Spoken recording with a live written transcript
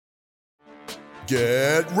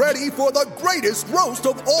Get ready for the greatest roast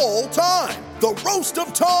of all time, the Roast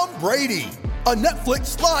of Tom Brady, a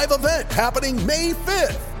Netflix live event happening May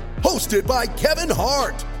 5th. Hosted by Kevin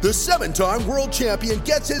Hart, the 7-time world champion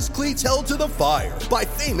gets his cleats held to the fire by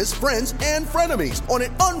famous friends and frenemies on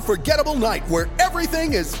an unforgettable night where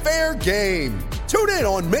everything is fair game. Tune in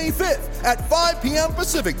on May 5th at 5 p.m.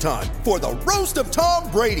 Pacific time for the Roast of Tom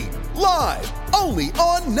Brady, live only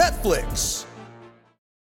on Netflix.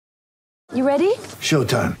 You ready?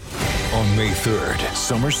 Showtime. On May 3rd,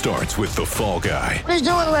 summer starts with The Fall Guy. Let's do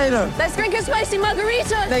it later. Let's drink a spicy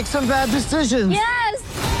margarita. Make some bad decisions. Yes!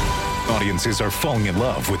 Audiences are falling in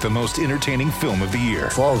love with the most entertaining film of the year.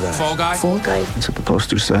 Fall Guy. Fall Guy? Fall Guy. That's what the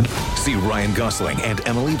poster said. See Ryan Gosling and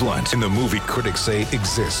Emily Blunt in the movie critics say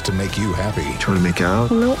exists to make you happy. Trying to make it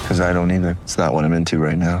out? Nope. Because I don't either. It's not what I'm into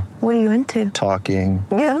right now. What are you into? Talking.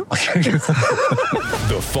 Yeah.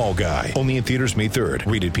 The Fall Guy. Only in theaters May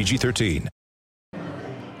 3rd. Rated PG-13.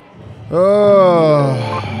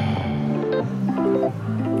 Oh.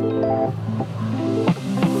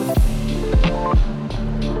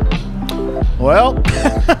 Well.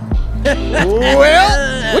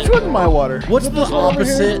 Which one's my water? What's the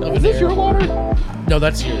opposite of Is this your water? No,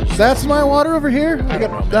 that's yours. That's my water over here? I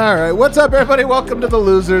don't know, All right. What's up, everybody? Welcome to the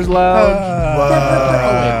Losers Lounge.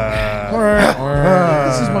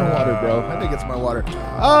 This is my water, bro. I think it's my water.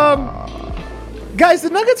 Guys,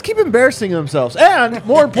 the Nuggets keep embarrassing themselves. And,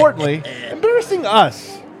 more importantly, embarrassing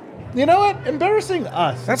us. You know what? Embarrassing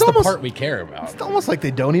us. That's the part we care about. It's almost like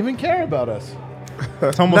they don't even care about us.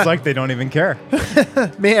 It's almost like they don't even care.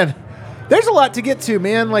 Man, there's a lot to get to,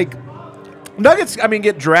 man. Like, Nuggets,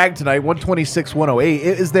 get dragged tonight, 126-108.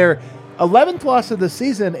 It is their 11th loss of the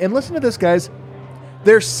season. And listen to this, guys.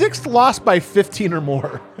 Their 6th loss by 15 or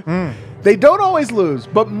more. They don't always lose,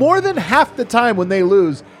 but more than half the time when they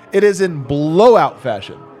lose, it is in blowout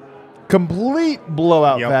fashion. Complete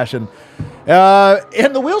blowout fashion.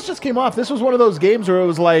 And the wheels just came off. This was one of those games where it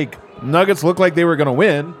was like, Nuggets looked like they were going to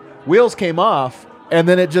win. Wheels came off, and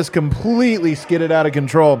then it just completely skidded out of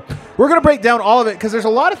control. We're going to break down all of it because there's a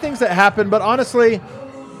lot of things that happen, but honestly,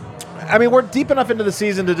 we're deep enough into the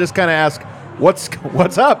season to just kind of ask, what's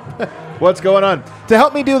up? What's going on? To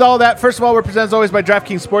help me do all that, first of all, we're presented as always by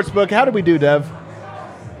DraftKings Sportsbook. How did we do, Dev?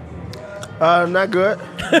 Not good.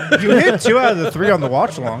 You hit 2 out of the 3 on the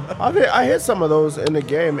watch along. I hit some of those in the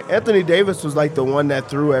game. Anthony Davis was like the one that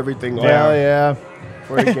threw everything off. Hell yeah.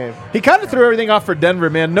 For the game. He kind of threw everything off for Denver,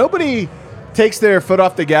 man. Nobody takes their foot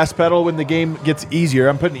off the gas pedal when the game gets easier.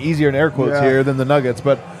 I'm putting easier in air quotes here than the Nuggets.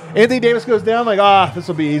 But Anthony Davis goes down like, this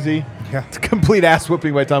will be easy. Yeah. It's a complete ass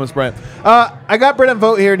whooping by Thomas Bryant. I got Brennan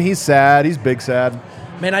Vogt here, and he's sad. He's big sad.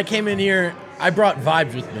 Man, I came in here. I brought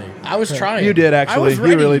vibes with me. I was trying. You did, actually. I was You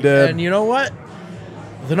ready. really did. And you know what?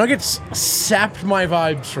 The Nuggets sapped my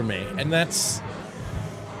vibes from me. And that's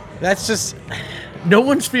just... No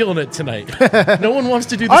one's feeling it tonight. No one wants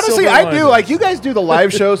to do the Honestly, silver I lining. do. Like, you guys do the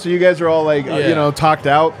live show, so you guys are all, like, talked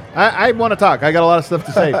out. I want to talk. I got a lot of stuff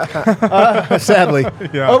to say. Sadly.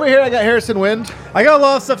 Yeah. Over here, I got Harrison Wind. I got a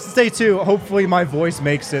lot of stuff to say, too. Hopefully my voice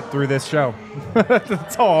makes it through this show.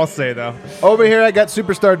 That's all I'll say, though. Over here, I got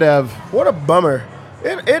Superstar Dev. What a bummer.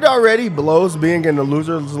 It already blows being in the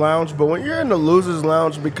Losers Lounge, but when you're in the Losers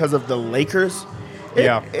Lounge because of the Lakers,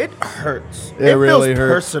 it hurts. It really feels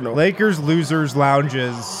hurts. personal. Lakers losers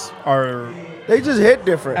lounges are They just hit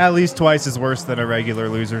different. at least twice as worse than a regular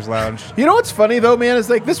losers lounge. You know what's funny, though, man, is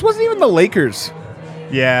like this wasn't even the Lakers.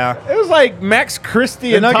 Yeah. It was like Max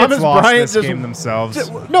Christie The and Nuggets Thomas lost Bryant this just game themselves.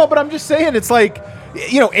 No, but I'm just saying it's like,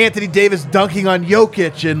 Anthony Davis dunking on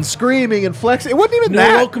Jokic and screaming and flexing. It wasn't even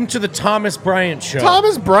that. Welcome to the Thomas Bryant Show.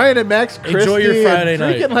 Thomas Bryant and Max Christie. Enjoy your Friday and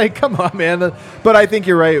freaking, night. Like, come on, man. But I think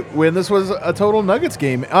you're right, Win. This was a total Nuggets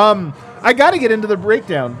game. I got to get into the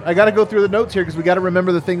breakdown. I got to go through the notes here because we got to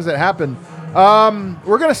remember the things that happened.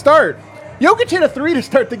 We're going to start. Jokic hit a 3 to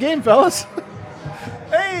start the game, fellas.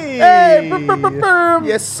 Hey!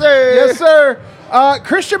 Yes, sir. Yes, sir.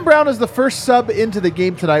 Christian Brown is the first sub into the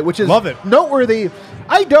game tonight, which is Love it. noteworthy.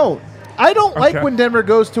 I don't like Okay. when Denver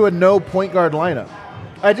goes to a no point guard lineup.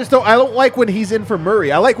 I don't like when he's in for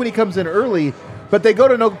Murray. I like when he comes in early, but they go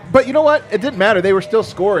to no. But you know what? It didn't matter. They were still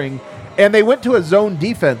scoring, and they went to a zone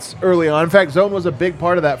defense early on. In fact, zone was a big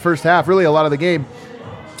part of that first half, really a lot of the game.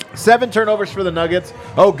 7 turnovers for the Nuggets.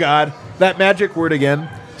 Oh, God, that magic word again.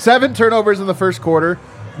 7 turnovers in the first quarter.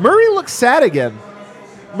 Murray looks sad again.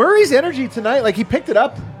 Murray's energy tonight, like he picked it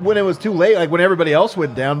up when it was too late, like when everybody else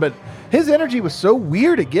went down, but his energy was so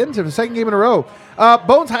weird again to the second game in a row.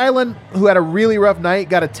 Bones Highland, who had a really rough night,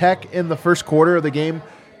 got a tech in the first quarter of the game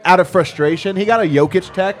out of frustration. He got a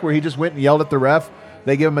Jokic tech where he just went and yelled at the ref.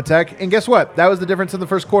 They give them a tech. And guess what? That was the difference in the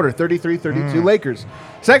first quarter, 33-32 Lakers.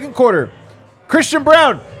 Second quarter, Christian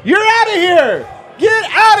Brown, you're out of here. Get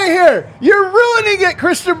out of here. You're ruining it,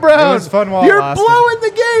 Christian Brown. It was fun while it You're lasted. blowing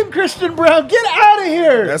the game, Christian Brown. Get out of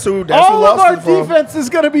here. That's who All of lost our it from. defense is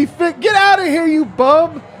going to be fit. Get out of here, you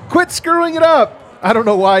bum. Quit screwing it up. I don't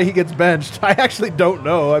know why he gets benched. I actually don't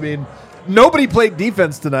know. I mean, nobody played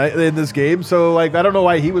defense tonight in this game, so like I don't know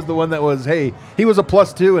why he was the one that was. Hey, he was a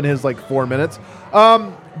 +2 in his like 4 minutes.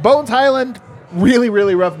 Bones Highland, really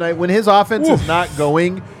rough night when his offense is not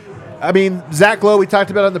going. I mean, Zach Lowe, we talked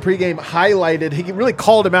about on the pregame, highlighted. He really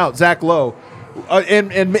called him out, Zach Lowe,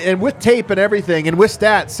 and with tape and everything, and with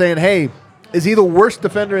stats saying, hey, is he the worst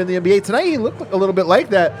defender in the NBA? Tonight he looked a little bit like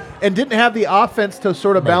that and didn't have the offense to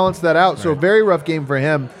sort of balance that out. So a very rough game for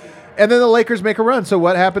him. And then the Lakers make a run. So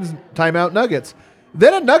what happens? Timeout Nuggets.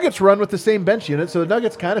 Then a Nuggets run with the same bench unit. So the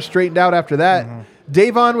Nuggets kind of straightened out after that.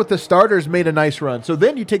 Davon with the starters made a nice run. So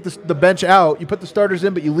then you take the bench out, you put the starters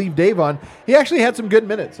in, but you leave Davon. He actually had some good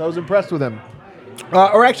minutes. I was impressed with him.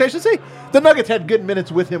 Or actually, I should say, the Nuggets had good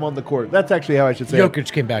minutes with him on the court. That's actually how I should say it.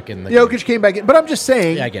 Jokic came back in. Jokic came back in. But I'm just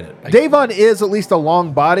saying, Yeah, I get it. Davon is at least a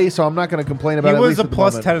long body, so I'm not going to complain about He it. was a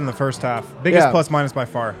 +10 in the first half. Biggest Yeah. plus-minus by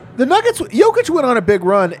far. The Nuggets, Jokic went on a big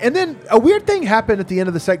run, and then a weird thing happened at the end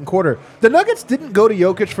of the second quarter. The Nuggets didn't go to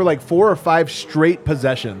Jokic for like 4 or 5 straight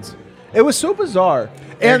possessions. It was so bizarre.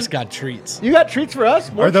 Eric's And got treats. you got treats for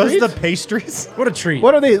us? More Are those treats? the pastries? What a treat.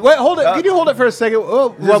 What are these? Wait, hold it. Can you hold it for a second?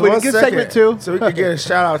 Oh, well, Just we one can get second, segment 2. so we can get a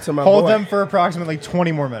shout out to my Hold boy. them for approximately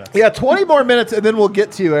 20 more minutes. Yeah, 20 more minutes, and then we'll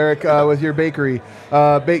get to you, Eric, with your bakery,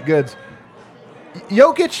 baked goods.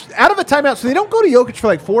 Jokic, out of a timeout, so they don't go to Jokic for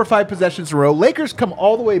like 4 or 5 possessions in a row. Lakers come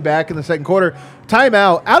all the way back in the second quarter.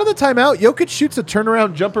 Timeout. Out of the timeout, Jokic shoots a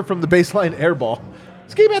turnaround jumper from the baseline air ball.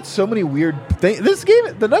 This game had so many weird things. This game,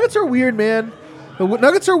 the Nuggets are weird, man. The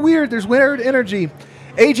Nuggets are weird. There's weird energy.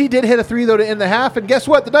 AG did hit a 3, though, to end the half, and guess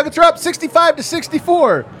what? The Nuggets are up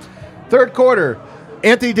 65-64. Third quarter.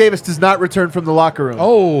 Anthony Davis does not return from the locker room.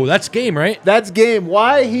 Oh, that's game, right? That's game.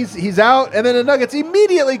 Why? He's out, and then the Nuggets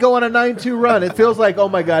immediately go on a 9-2 run. It feels like, oh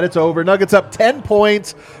my God, it's over. Nuggets up 10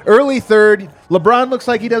 points, early third. LeBron looks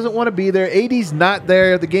like he doesn't want to be there. AD's not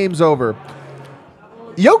there. The game's over.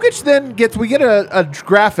 Jokic then we get a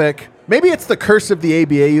graphic. Maybe it's the curse of the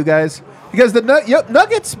ABA, you guys. Because the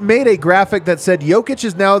Nuggets made a graphic that said Jokic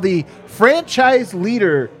is now the franchise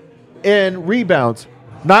leader in rebounds.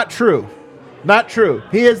 Not true. Not true.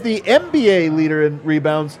 He is the NBA leader in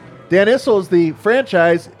rebounds. Dan Issel is the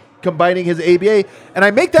franchise combining his ABA. And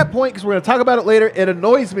I make that point because we're going to talk about it later. It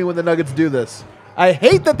annoys me when the Nuggets do this. I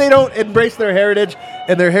hate that they don't embrace their heritage,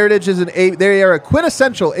 and their heritage is they are a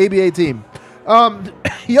quintessential ABA team.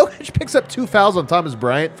 Jokic picks up 2 fouls on Thomas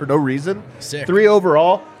Bryant for no reason. Sick. 3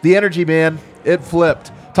 overall. The energy, man, it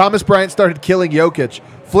flipped. Thomas Bryant started killing Jokic.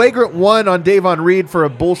 Flagrant 1 on Davon Reed for a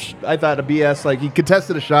bullshit, I thought a BS. Like, he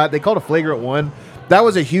contested a shot. They called a flagrant 1. That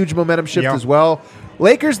was a huge momentum shift as well.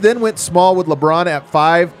 Lakers then went small with LeBron at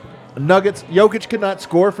 5. Nuggets, Jokic could not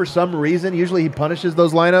score for some reason. Usually he punishes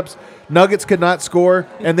those lineups. Nuggets could not score,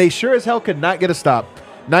 and they sure as hell could not get a stop.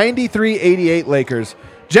 93-88 Lakers.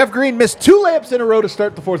 Jeff Green missed 2 layups in a row to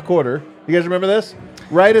start the fourth quarter. You guys remember this?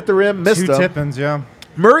 Right at the rim, missed 2 them. tip-ins, yeah.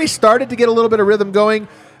 Murray started to get a little bit of rhythm going.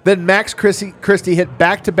 Then Max Christie hit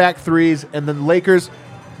back-to-back threes, and then Lakers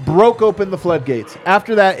broke open the floodgates.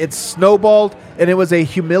 After that, it snowballed, and it was a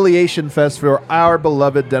humiliation fest for our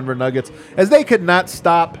beloved Denver Nuggets, as they could not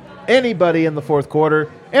stop anybody in the fourth quarter,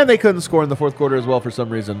 and they couldn't score in the fourth quarter as well for some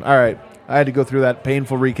reason. All right, I had to go through that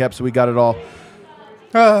painful recap, so we got it all.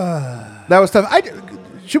 That was tough.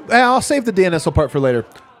 I'll save the Dan Issel part for later.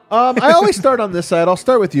 I always start on this side. I'll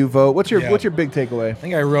start with you, Vogt. What's your big takeaway? I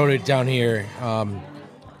think I wrote it down here.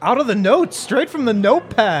 Out of the notes, straight from the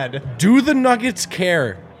notepad. Do the Nuggets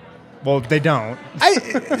care? Well, they don't.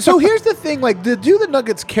 So here's the thing, like, the do the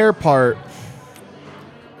Nuggets care part.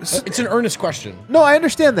 It's an earnest question. No, I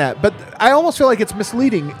understand that, but I almost feel like it's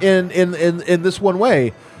misleading in this one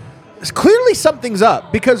way. Clearly something's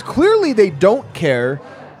up, because clearly they don't care,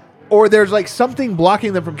 or there's like something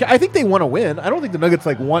blocking them from. I think they want to win. I don't think the Nuggets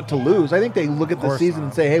like want to lose. I think they look at the season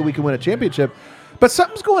and say, "Hey, we can win a championship." But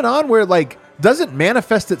something's going on where like doesn't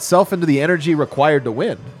manifest itself into the energy required to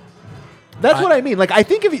win. That's what I mean. Like, I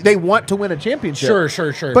think if they want to win a championship,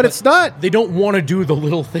 sure, but it's not. They don't want to do the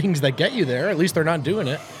little things that get you there. At least they're not doing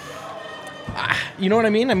it. You know what I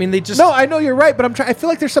mean? I mean, they just. No, I know you're right, but I feel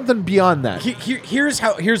like there's something beyond that. Here's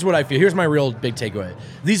what I feel. Here's my real big takeaway.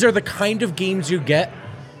 These are the kind of games you get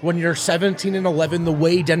when you're 17-11, the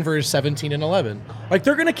way Denver is 17-11. Like,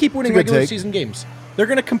 they're going to keep winning regular season games. They're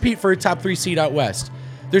going to compete for a top 3 seed out west.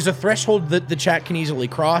 there's a threshold that the chat can easily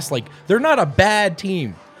cross. Like, they're not a bad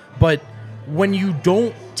team, but when you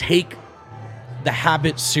don't take the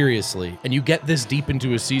habit seriously and you get this deep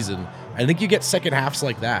into a season, I think you get second halves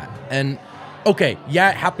like that. And okay, yeah,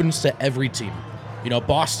 it happens to every team.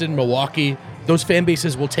 Boston, Milwaukee, those fan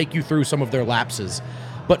bases will take you through some of their lapses.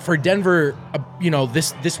 But for Denver,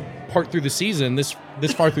 this part through the season, this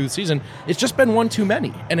far through the season, it's just been one too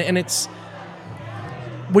many. And it's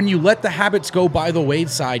when you let the habits go by the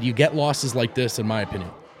wayside, you get losses like this, in my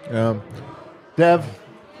opinion. Dev,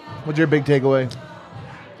 what's your big takeaway?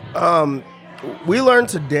 We learned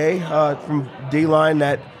today from D-Line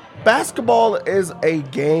that basketball is a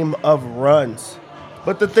game of runs.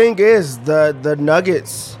 But the thing is, the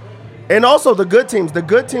Nuggets and also the good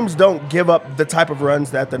teams don't give up the type of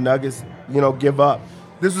runs that the Nuggets, give up.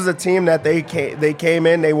 This was a team that they came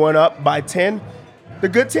in, they went up by 10. The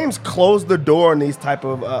good teams close the door on these type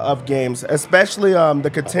of games, especially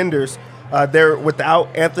the contenders. They're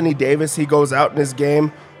without Anthony Davis. He goes out in this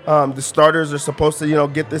game. The starters are supposed to,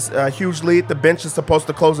 get this huge lead. The bench is supposed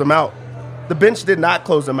to close them out. The bench did not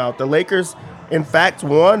close them out. The Lakers, in fact,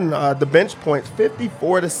 won the bench points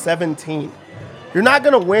 54-17. You're not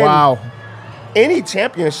going to win any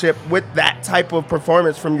championship with that type of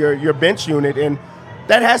performance from your bench unit, and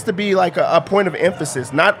that has to be like a point of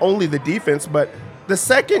emphasis. Not only the defense, but the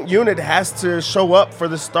second unit has to show up for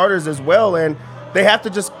the starters as well, and they have to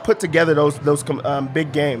just put together those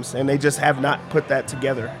big games, and they just have not put that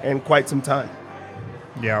together in quite some time.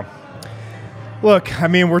 Yeah. Look, I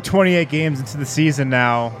mean, we're 28 games into the season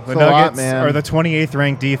now. The Nuggets are the 28th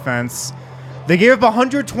ranked defense. They gave up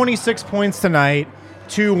 126 points tonight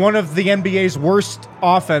to one of the NBA's worst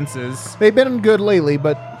offenses. They've been good lately,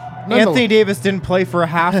 but Anthony Davis didn't play for a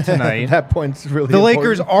half tonight. That point's really The important.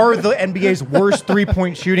 Lakers are the NBA's worst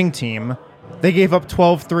three-point shooting team. They gave up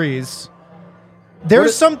 12 threes.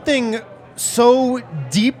 There's something so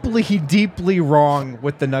deeply, deeply wrong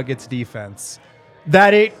with the Nuggets defense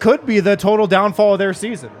that it could be the total downfall of their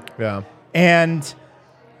season. Yeah. And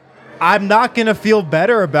I'm not going to feel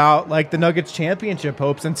better about the Nuggets championship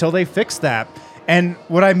hopes until they fix that. And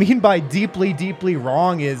what I mean by deeply, deeply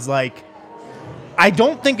wrong is I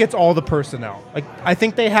don't think it's all the personnel. I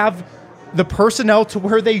think they have the personnel to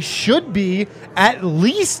where they should be at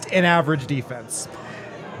least an average defense.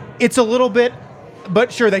 It's a little bit,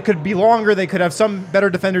 but sure, they could be longer. They could have some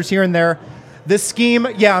better defenders here and there. This scheme,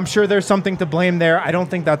 yeah, I'm sure there's something to blame there. I don't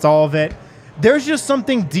think that's all of it. There's just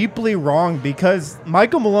something deeply wrong because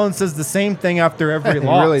Michael Malone says the same thing after every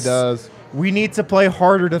loss. He really does. We need to play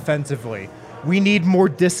harder defensively. We need more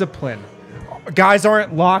discipline. Guys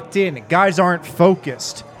aren't locked in. Guys aren't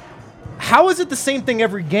focused. How is it the same thing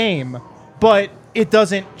every game, but it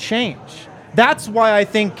doesn't change? That's why I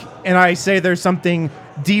think, and I say there's something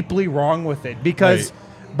deeply wrong with it, because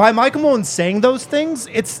by Michael Malone saying those things,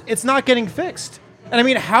 it's not getting fixed. And I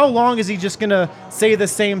mean, how long is he just going to say the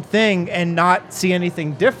same thing and not see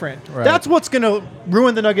anything different? Right. That's what's going to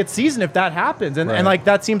ruin the Nuggets season if that happens. And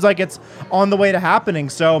that seems like it's on the way to happening.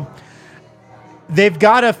 So they've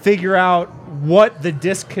got to figure out what the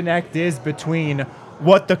disconnect is between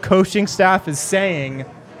what the coaching staff is saying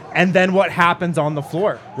and then what happens on the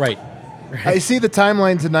floor. Right. I see the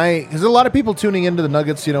timeline tonight because there's a lot of people tuning into the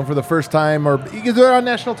Nuggets, for the first time, or because they're on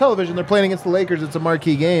national television. They're playing against the Lakers. It's a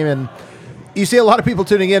marquee game, and you see a lot of people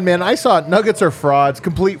tuning in. Man, I saw Nuggets are frauds,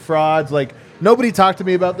 complete frauds. Nobody talked to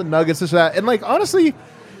me about the Nuggets, this or that, and honestly,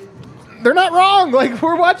 they're not wrong.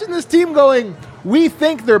 We're watching this team going, we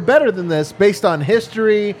think they're better than this based on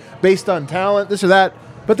history, based on talent, this or that,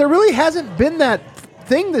 but there really hasn't been that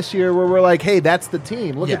thing this year where we're like, hey, that's the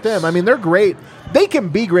team. Look at them. I mean, they're great. They can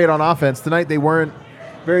be great on offense. Tonight they weren't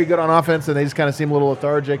very good on offense, and they just kind of seem a little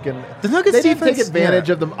lethargic. And the Nuggets they didn't defense, take advantage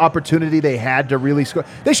of the opportunity they had to really score.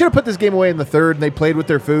 They should have put this game away in the third, and they played with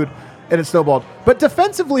their food, and it snowballed. But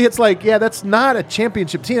defensively, it's that's not a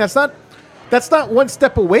championship team. That's not one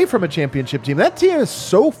step away from a championship team. That team is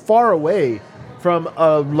so far away from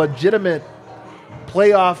a legitimate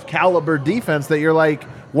playoff caliber defense that you're like,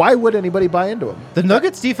 why would anybody buy into them? The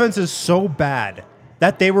Nuggets defense is so bad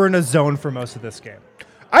that they were in a zone for most of this game.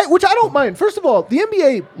 Which I don't mind. First of all, the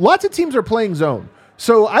NBA, lots of teams are playing zone.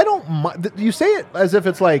 So I don't mind. You say it as if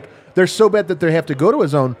it's they're so bad that they have to go to a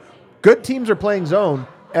zone. Good teams are playing zone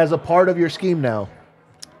as a part of your scheme now.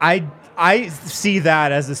 I see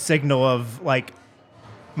that as a signal of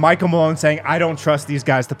Michael Malone saying, I don't trust these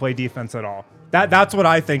guys to play defense at all. That's what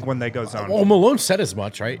I think when they go zone. Well, Malone said as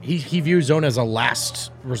much, right? He views zone as a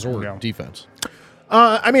last resort defense.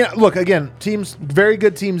 I mean, look, again, teams, very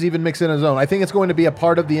good teams even mix in a zone. I think it's going to be a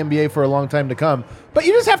part of the NBA for a long time to come. But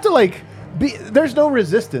you just have to, there's no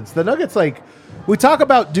resistance. The Nuggets, we talk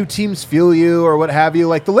about do teams feel you or what have you.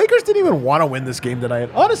 Like the Lakers didn't even want to win this game tonight.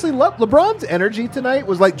 Honestly, LeBron's energy tonight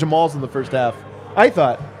was like Jamal's in the first half. I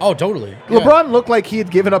thought. Oh, totally. LeBron looked like he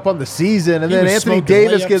had given up on the season, and He then was Anthony smoking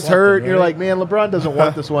Davis layups gets left hurt, and and you're right. like, man, LeBron doesn't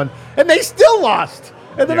want this one. And they still lost.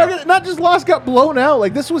 And the Nuggets not just lost, got blown out.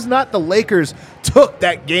 Like, this was not the Lakers took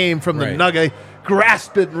that game from the Right. Nuggets,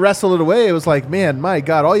 grasped it and wrestled it away. It was like, man, my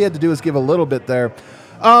God, all you had to do is give a little bit there.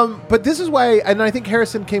 But this is why, and I think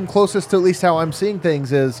Harrison came closest to at least how I'm seeing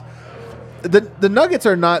things, is the Nuggets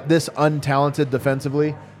are not this untalented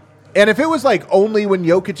defensively. And if it was like only when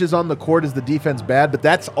Jokic is on the court is the defense bad, but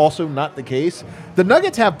that's also not the case. The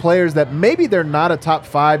Nuggets have players that maybe they're not a top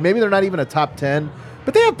 5, maybe they're not even a top 10,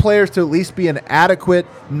 but they have players to at least be an adequate,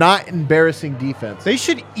 not embarrassing defense. They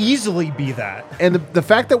should easily be that. And the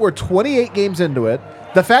fact that we're 28 games into it,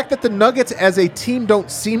 the fact that the Nuggets as a team don't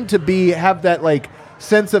seem to have that like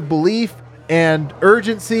sense of belief and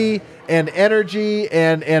urgency and energy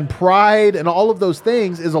and pride and all of those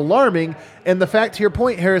things is alarming. And the fact, to your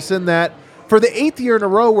point, Harrison, that for the 8th year in a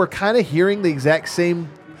row, we're kind of hearing the exact same.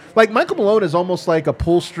 Like Michael Malone is almost like a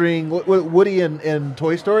pull string, Woody in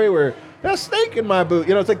Toy Story, where there's a snake in my boot.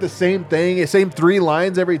 You know, it's like the same thing, the same 3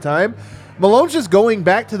 lines every time. Malone's just going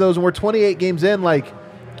back to those, and we're 28 games in. Like,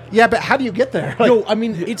 yeah, but how do you get there? Like, No, I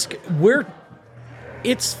mean it's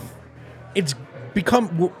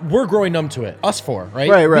become we're growing numb to it. Us four, right?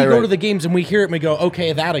 Right, We go right. to the games and we hear it and we go,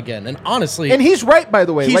 okay, that again. And honestly, and he's right, by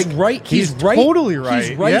the way. he's Like, right. He's right. totally right.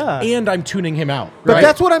 He's right. Yeah. And I'm tuning him out. But right?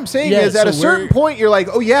 that's what I'm saying Yeah, is at so a certain we're- point, you're like,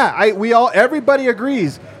 oh yeah, everybody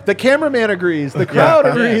agrees. The cameraman agrees. The crowd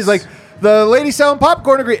agrees. Yes. Like the lady selling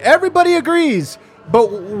popcorn agrees. Everybody agrees.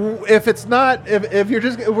 But if it's not, if you're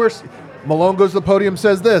just, Malone goes to the podium,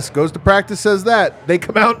 says this, goes to practice, says that, they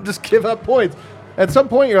come out and just give up points. At some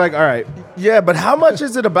point, you're like, all right. Yeah, but how much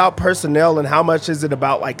is it about personnel and how much is it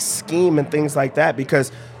about like scheme and things like that?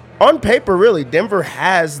 Because on paper, really, Denver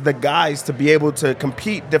has the guys to be able to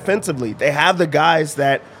compete defensively. They have the guys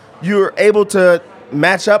that you're able to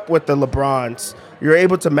match up with the LeBrons. You're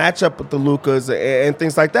able to match up with the Lukas and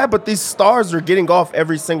things like that. But these stars are getting off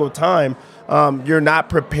every single time. You're not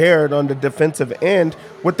prepared on the defensive end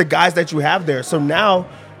with the guys that you have there. So now,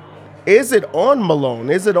 is it on Malone?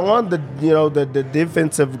 Is it on the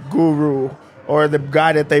defensive guru or the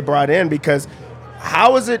guy that they brought in? Because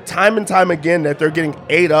how is it time and time again that they're getting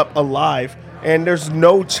ate up alive and there's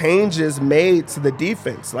no changes made to the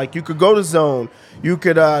defense? Like you could go to zone, you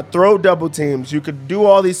could throw double teams, you could do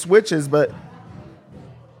all these switches, but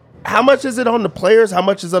how much is it on the players? How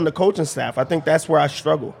much is on the coaching staff? I think that's where I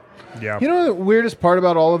struggle. Yeah. You know the weirdest part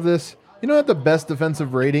about all of this? You know what the best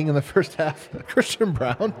defensive rating in the first half? Christian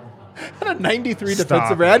Brown had a 93 Stop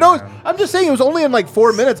defensive it, rating. I know. man. I'm just saying it was only in like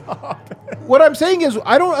 4 minutes. What I'm saying is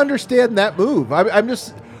I don't understand that move. I'm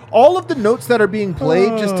just all of the notes that are being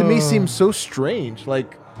played just to me seem so strange.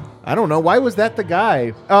 Like I don't know, why was that the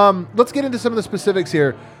guy? Let's get into some of the specifics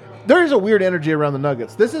here. There is a weird energy around the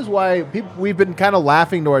Nuggets. This is why we've been kind of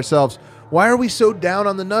laughing to ourselves. Why are we so down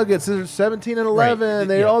on the Nuggets? They're 17 and 11. Right.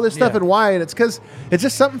 They Yeah, all this stuff, yeah. and why? And it's because it's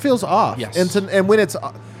just something feels off. Yes. And when it's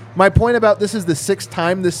my point about this is the 6th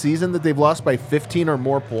time this season that they've lost by 15 or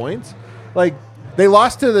more points. Like they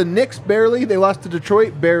lost to the Knicks barely, they lost to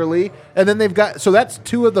Detroit barely, and then they've got so that's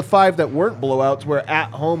 2 of the 5 that weren't blowouts were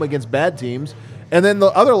at home against bad teams, and then the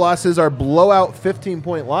other losses are blowout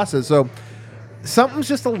 15-point losses. So something's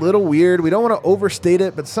just a little weird. We don't want to overstate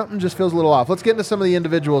it, but something just feels a little off. Let's get into some of the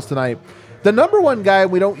individuals tonight. The number one guy,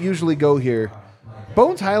 we don't usually go here.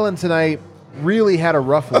 Bones Highland tonight really had a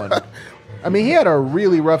rough one. I mean, he had a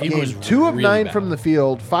really rough He game. was 2 of really 9 bad. from the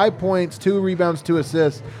field, 5 points, 2 rebounds, 2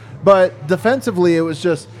 assists. But defensively, it was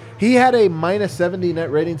just he had a minus 70 net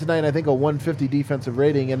rating tonight. I think a 150 defensive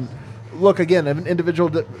rating. And look, again, an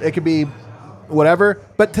individual, it could be whatever.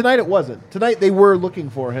 But tonight it wasn't. Tonight they were looking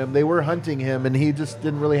for him. They were hunting him, and he just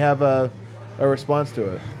didn't really have a response to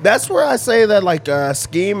it. That's where I say that like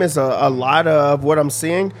scheme is a lot of what I'm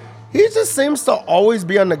seeing. He just seems to always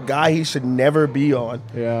be on the guy he should never be on.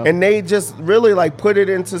 Yeah. And they just really like put it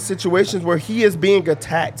into situations where he is being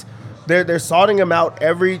attacked. They're sorting him out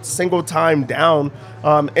every single time down,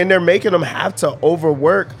 and they're making him have to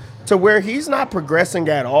overwork to where he's not progressing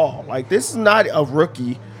at all. Like this is not a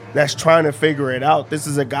rookie that's trying to figure it out. This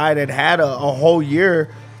is a guy that had a whole year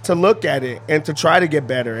to look at it and to try to get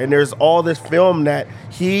better. And there's all this film that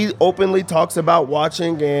he openly talks about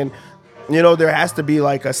watching, and there has to be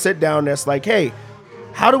like a sit down that's like, hey,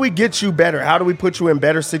 how do we get you better? How do we put you in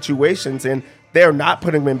better situations? And they're not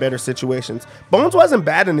putting him in better situations. Bones wasn't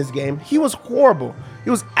bad in this game. He was horrible. He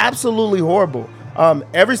was absolutely horrible.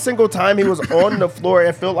 Every single time he was on the floor,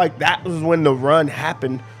 it felt like that was when the run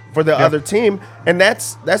happened for the other team, and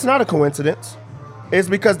that's not a coincidence. It's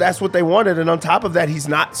because that's what they wanted, and on top of that, he's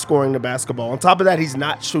not scoring the basketball. On top of that, he's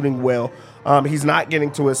not shooting well. He's not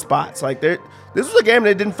getting to his spots. Like this was a game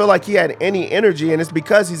that didn't feel like he had any energy, and it's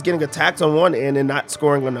because he's getting attacked on one end and not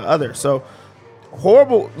scoring on the other. So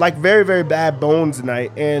horrible, like very, very bad Bones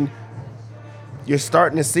night, and you're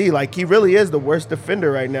starting to see like he really is the worst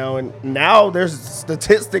defender right now, and now there's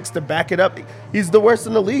statistics to back it up. He's the worst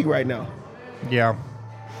in the league right now. Yeah.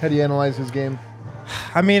 How do you analyze his game?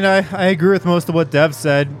 I mean, I agree with most of what Dev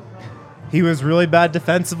said. He was really bad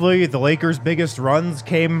defensively. The Lakers' biggest runs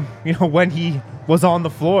came, when he was on the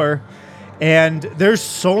floor. And there's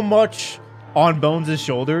so much on Bones'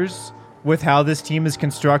 shoulders with how this team is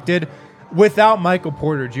constructed without Michael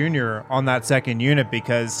Porter Jr. on that second unit,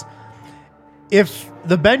 because if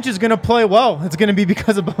the bench is going to play well, it's going to be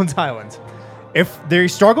because of Bones Highland. If they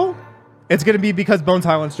struggle, it's going to be because Bones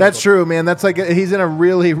Highland struggled. That's true, man. That's like he's in a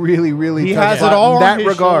really, really, really he tough has spot it all in that on his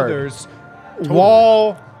regard. shoulders.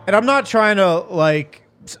 Wall, and I'm not trying to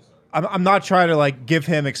I'm not trying to give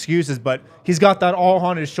him excuses, but he's got that all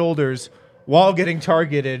on his shoulders while getting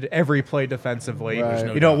targeted every play defensively.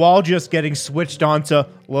 Right. While just getting switched onto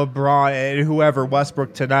LeBron and whoever,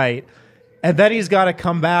 Westbrook tonight, and then he's got to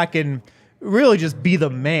come back and really just be the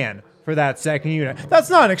man for that second unit. That's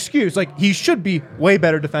not an excuse. He should be way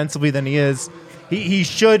better defensively than he is. He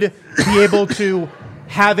should be able to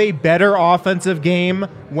have a better offensive game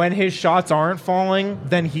when his shots aren't falling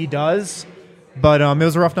than he does. But it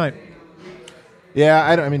was a rough night.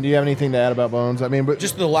 Yeah, do you have anything to add about Bones? But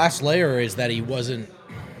Just the last layer is that he wasn't.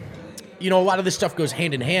 A lot of this stuff goes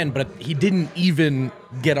hand in hand, but he didn't even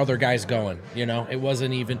get other guys going. It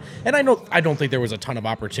wasn't even. And I don't think there was a ton of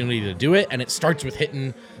opportunity to do it, and it starts with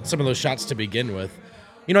hitting some of those shots to begin with.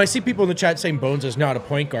 I see people in the chat saying Bones is not a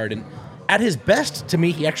point guard, and at his best, to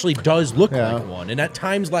me, he actually does look like one. And at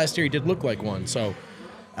times last year, he did look like one. So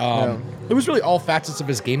it was really all facets of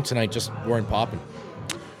his game tonight just weren't popping.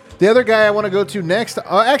 The other guy I want to go to next,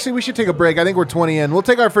 actually, we should take a break. I think we're 20 in. We'll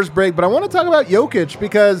take our first break, but I want to talk about Jokic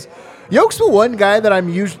because Jokic's the one guy that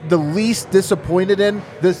I'm the least disappointed in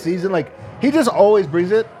this season. He just always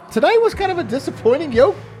brings it. Tonight was kind of a disappointing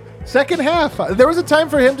Jokic second half. There was a time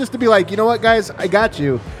for him just to be like, you know what, guys, I got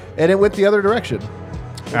you. And it went the other direction.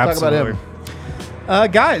 We'll Absolutely. talk about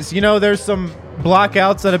him. Guys, there's some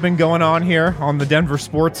blackouts that have been going on here on the Denver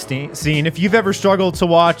sports scene. If you've ever struggled to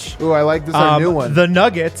watch... Ooh, I like this, our new one. The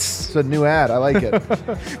Nuggets. It's a new ad. I like it.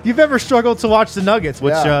 If you've ever struggled to watch the Nuggets,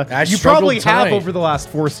 which you probably have over the last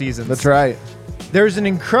 4 seasons. That's right. There's an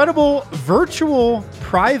incredible virtual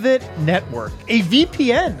private network, a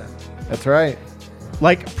VPN. That's right.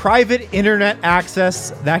 Private internet access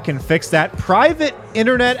that can fix that. Private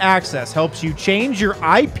internet access helps you change your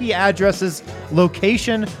IP address's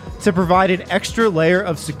location to provide an extra layer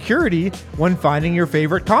of security when finding your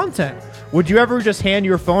favorite content. Would you ever just hand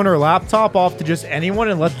your phone or laptop off to just anyone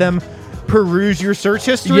and let them peruse your search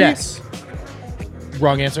history? Yes.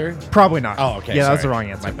 Wrong answer? Probably not. Oh, okay. Yeah, sorry. that's the wrong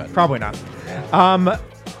answer. My bad. Probably not.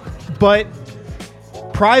 But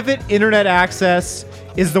private internet access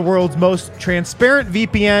is the world's most transparent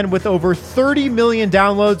VPN with over 30 million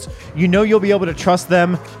downloads. You'll be able to trust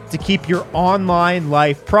them to keep your online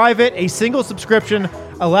life private. A single subscription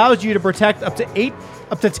allows you to protect up to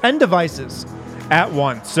 10 devices at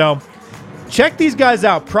once. So check these guys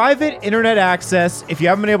out. Private internet access. If you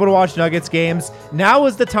haven't been able to watch Nuggets games, now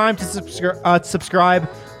is the time to subscribe.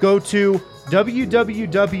 Go to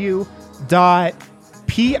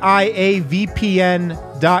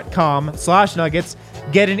www.piavpn.com/Nuggets.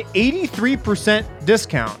 Get an 83%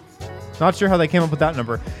 discount. Not sure how they came up with that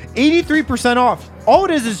number. 83% off. All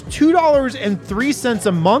it is $2.03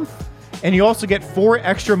 a month, and you also get 4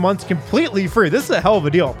 extra months completely free. This is a hell of a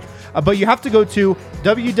deal. But you have to go to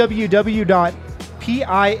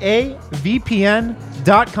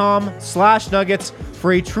www.piavpn.com/Nuggets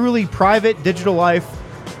for a truly private digital life.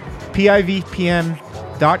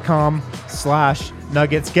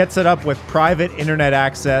 pivpn.com/Nuggets. Get set up with private internet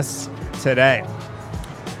access today.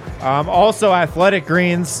 Also, Athletic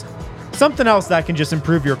Greens, something else that can just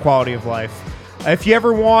improve your quality of life. If you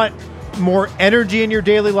ever want more energy in your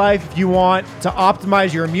daily life, if you want to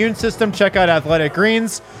optimize your immune system, check out Athletic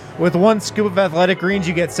Greens. With 1 scoop of Athletic Greens,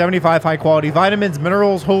 you get 75 high-quality vitamins,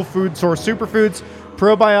 minerals, whole food source superfoods,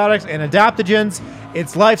 probiotics, and adaptogens.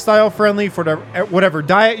 It's lifestyle-friendly for whatever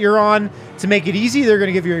diet you're on. To make it easy, they're going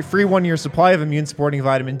to give you a free 1-year supply of immune-supporting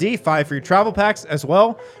vitamin D, 5 free travel packs as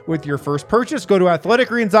well with your first purchase. Go to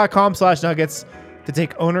athleticgreens.com/Nuggets to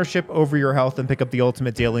take ownership over your health and pick up the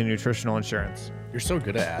ultimate daily nutritional insurance. You're so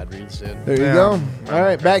good at ad reads, dude. There you go. All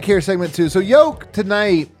right, back here, segment 2. So Yoke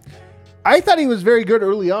tonight, I thought he was very good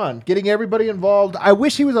early on, getting everybody involved. I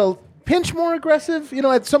wish he was a pinch more aggressive. You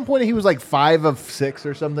know, at some point he was like 5 of 6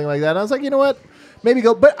 or something like that. And I was like, you know what? Maybe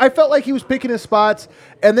go. But I felt like he was picking his spots.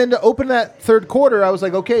 And then to open that third quarter, I was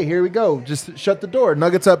like, okay, here we go. Just shut the door.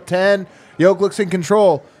 Nuggets up 10. Yoke looks in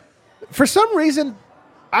control. For some reason,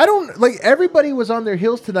 I don't like everybody was on their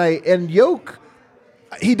heels tonight. And Yoke,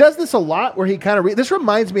 he does this a lot where he kind of this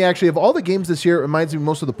reminds me actually of all the games this year. It reminds me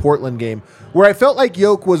most of the Portland game where I felt like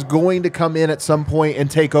Yoke was going to come in at some point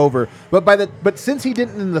and take over. But since he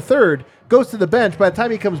didn't in the third, goes to the bench. By the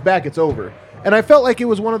time he comes back, it's over. And I felt like it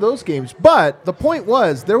was one of those games. But the point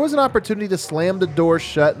was, there was an opportunity to slam the door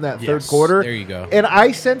shut in that third quarter. There you go. And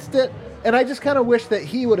I sensed it. And I just kind of wish that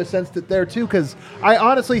he would have sensed it there, too, because I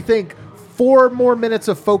honestly think 4 more minutes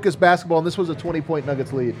of focused basketball, and this was a 20-point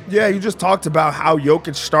Nuggets lead. Yeah, you just talked about how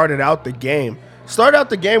Jokic started out the game. Started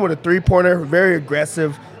out the game with a three-pointer, very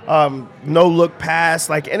aggressive, no-look pass,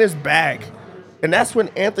 like in his bag. And that's when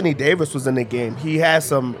Anthony Davis was in the game. He had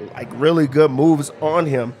some like really good moves on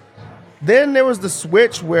him. Then there was the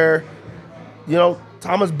switch where,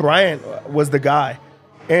 Thomas Bryant was the guy.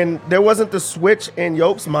 And there wasn't the switch in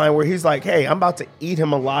Yoke's mind where he's like, hey, I'm about to eat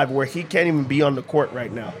him alive, where he can't even be on the court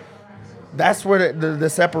right now. That's where the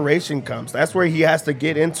separation comes. That's where he has to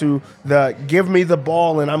get into the give me the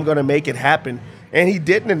ball and I'm going to make it happen. And he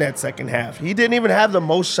didn't in that second half. He didn't even have the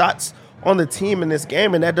most shots on the team in this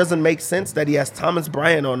game, and that doesn't make sense that he has Thomas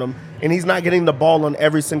Bryant on him, and he's not getting the ball on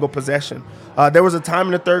every single possession. There was a time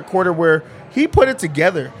in the third quarter where he put it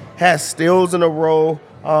together, has steals in a row,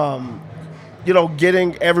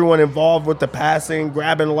 getting everyone involved with the passing,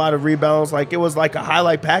 grabbing a lot of rebounds. Like it was like a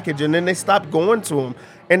highlight package, and then they stopped going to him.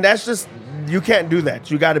 And that's just, you can't do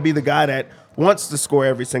that. You got to be the guy that wants to score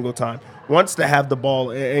every single time, wants to have the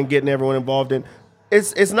ball and getting everyone involved in.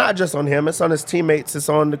 It's not just on him. It's on his teammates. It's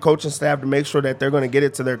on the coaching staff to make sure that they're going to get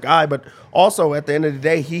it to their guy. But also, at the end of the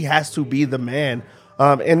day, he has to be the man.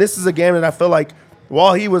 And this is a game that I feel like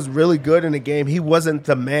while he was really good in the game, he wasn't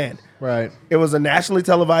the man. Right. It was a nationally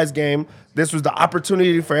televised game. This was the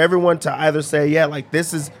opportunity for everyone to either say, yeah, like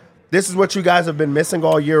this is what you guys have been missing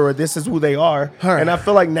all year, or this is who they are. Right. And I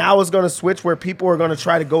feel like now it's going to switch where people are going to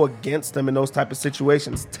try to go against them in those type of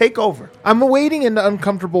situations. Take over. I'm wading into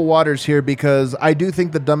uncomfortable waters here because I do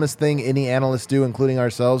think the dumbest thing any analysts do, including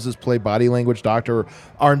ourselves, is play body language doctor or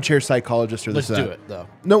armchair psychologist or this. Let's do it, though.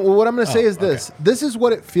 No, well, what I'm going to say is this. Okay. This is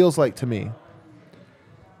what it feels like to me.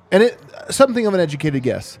 And something of an educated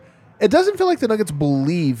guess. It doesn't feel like the Nuggets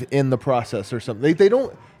believe in the process or something. They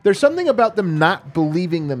don't. There's something about them not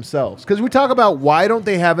believing themselves. Because we talk about why don't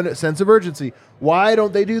they have a sense of urgency? Why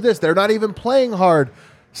don't they do this? They're not even playing hard.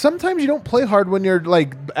 Sometimes you don't play hard when you're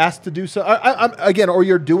like asked to do so. Again, or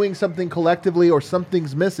you're doing something collectively or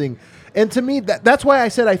something's missing. And to me, that's why I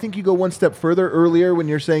said I think you go one step further earlier when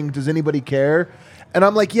you're saying, does anybody care? And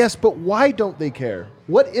I'm like, yes, but why don't they care?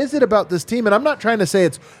 What is it about this team? And I'm not trying to say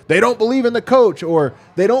it's they don't believe in the coach or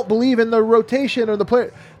they don't believe in the rotation or the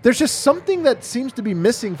player. There's just something that seems to be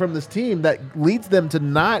missing from this team that leads them to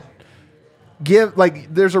not give,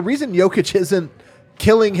 like, there's a reason Jokic isn't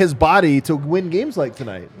killing his body to win games like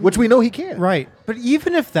tonight, which we know he can. Right. But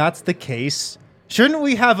even if that's the case, shouldn't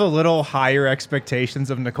we have a little higher expectations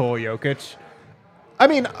of Nikola Jokic? I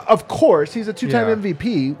mean, of course, he's a 2-time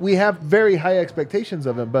MVP. We have very high expectations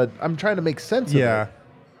of him, but I'm trying to make sense of it.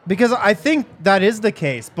 Because I think that is the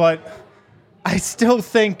case, but I still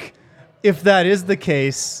think if that is the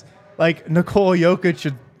case, like Nikola Jokic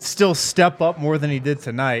should still step up more than he did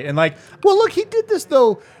tonight. And like, well, look, he did this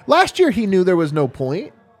though. Last year he knew there was no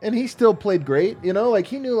point, and he still played great. Like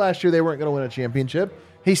he knew last year they weren't going to win a championship.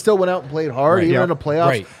 He still went out and played hard, even in the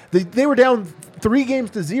playoffs. Right. They were down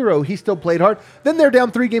 3-0. He still played hard. Then they're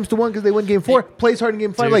down 3-1 because they win game 4. Plays hard in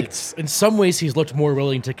game 5. Dude, in some ways, he's looked more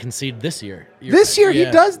willing to concede this year. He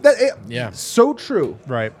does that. So true.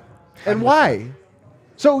 Right. And why?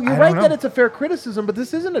 So you're right that it's a fair criticism, but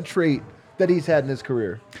this isn't a trait that he's had in his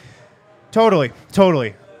career. Totally.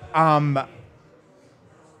 I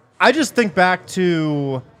just think back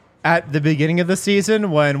to at the beginning of the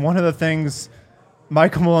season when one of the things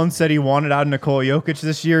Michael Malone said he wanted out of Nikola Jokic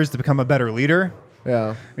this year is to become a better leader.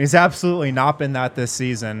 Yeah. He's absolutely not been that this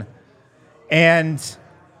season. And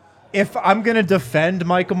if I'm going to defend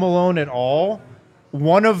Michael Malone at all,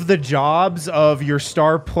 one of the jobs of your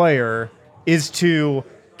star player is to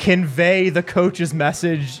convey the coach's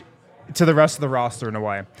message to the rest of the roster in a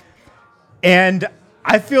way. And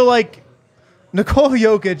I feel like Nikola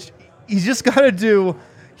Jokic, he's just got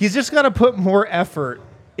to put more effort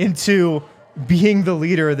into being the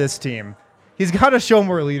leader of this team. He's got to show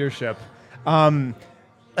more leadership. I'm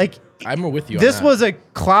with you. This was a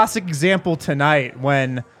classic example tonight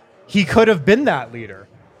when he could have been that leader.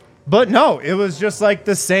 But no, it was just like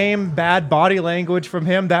the same bad body language from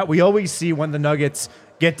him that we always see when the Nuggets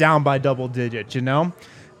get down by double digits, you know?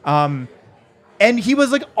 And he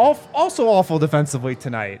was like also awful defensively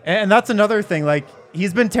tonight. And that's another thing. Like,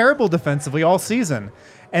 he's been terrible defensively all season.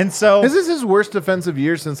 And so This is his worst defensive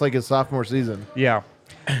year since like his sophomore season. yeah.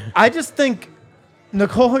 I just think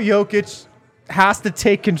Nikola Jokic has to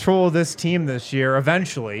take control of this team this year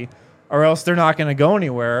eventually, or else they're not going to go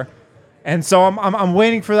anywhere. And so I'm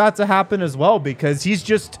waiting for that to happen as well, because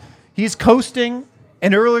he's coasting.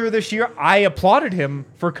 And earlier this year, I applauded him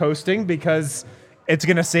for coasting because it's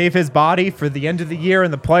going to save his body for the end of the year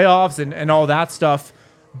and the playoffs and all that stuff.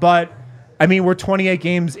 But I mean, we're 28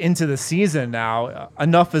 games into the season now.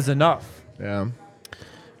 Enough is enough. Yeah.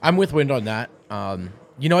 I'm with Wind on that.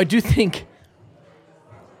 I do think,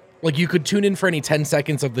 like, you could tune in for any 10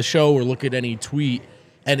 seconds of the show or look at any tweet,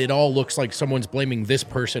 and it all looks like someone's blaming this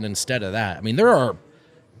person instead of that. I mean, there are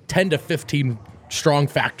 10 to 15 strong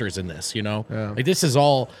factors in this, you know? Yeah. Like, this is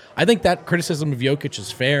all... I think that criticism of Jokic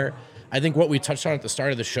is fair. I think what we touched on at the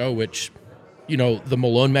start of the show, which, the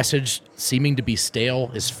Malone message seeming to be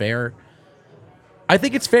stale, is fair. I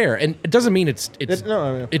think it's fair, and it doesn't mean it's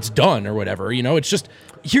done or whatever. It's just...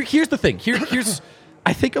 Here's the thing. Here's...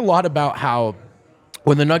 I think a lot about how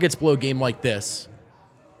when the Nuggets blow a game like this,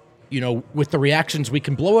 with the reactions, we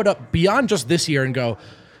can blow it up beyond just this year and go,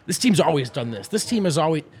 this team's always done this. This team has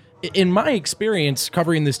always... In my experience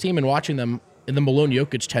covering this team and watching them in the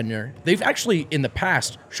Malone-Jokic tenure, they've actually, in the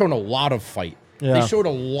past, shown a lot of fight. Yeah. They showed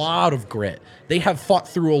a lot of grit. They have fought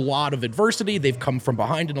through a lot of adversity. They've come from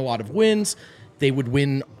behind in a lot of wins. They would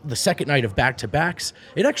win the second night of back-to-backs.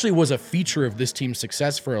 It actually was a feature of this team's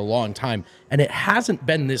success for a long time, and it hasn't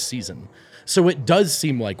been this season. So it does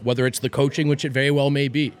seem like, whether it's the coaching, which it very well may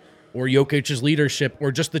be, or Jokic's leadership,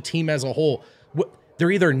 or just the team as a whole, they're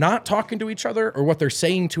either not talking to each other, or what they're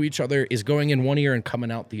saying to each other is going in one ear and coming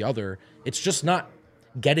out the other. It's just not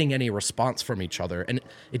getting any response from each other. And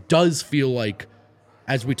it does feel like,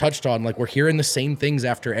 as we touched on, like we're hearing the same things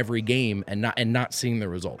after every game and not seeing the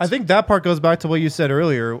results. I think that part goes back to what you said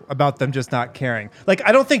earlier about them just not caring. Like,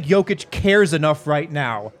 I don't think Jokic cares enough right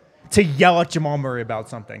now to yell at Jamal Murray about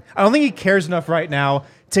something. I don't think he cares enough right now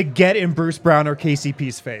to get in Bruce Brown or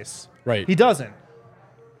KCP's face. Right. He doesn't.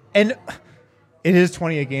 And it is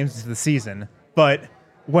 28 games into the season, but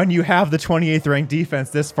when you have the 28th ranked defense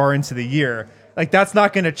this far into the year, like, that's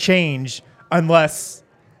not going to change unless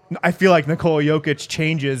I feel like Nikola Jokic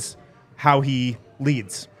changes how he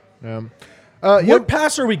leads. What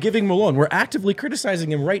pass are we giving Malone? We're actively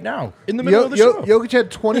criticizing him right now in the middle of the show. Jokic had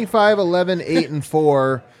 25, 11, 8, and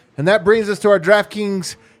 4. And that brings us to our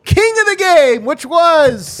DraftKings king of the game, which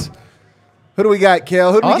was... Who do we got,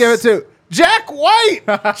 Kale? Who do we give it to? Jack White!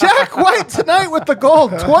 Jack White tonight with the goal.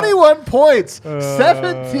 21 points,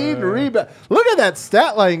 17 rebounds. Look at that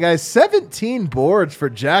stat line, guys. 17 boards for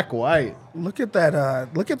Jack White. Look at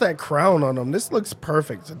that crown on him. This looks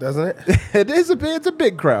perfect, doesn't it? It's a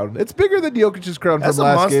big crown. It's bigger than Jokic's crown That's from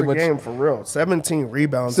last game. game. That's a monster game for real. 17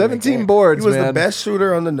 rebounds. 17 boards, He was man. the best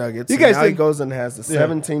shooter on the Nuggets. You guys now he think- goes and has the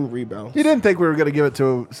 17 rebounds. You didn't think we were going to give it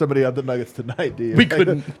to somebody on the Nuggets tonight, do you? We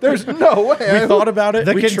couldn't. There's no way. We thought about it.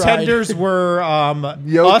 The we contenders tried. were us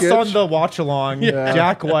Jokic. on the watch along,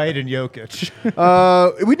 Jack White and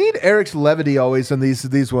Jokic. We need Eric's levity always on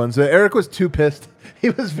these ones. Eric was too pissed. He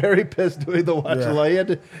was very pissed doing the watch along. He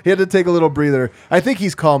had to take a little breather. I think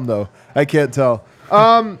he's calm though. I can't tell.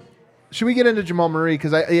 Should we get into Jamal Murray?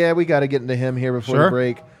 Because we got to get into him here before the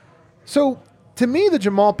break. So to me, the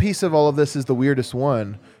Jamal piece of all of this is the weirdest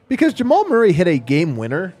one because Jamal Murray hit a game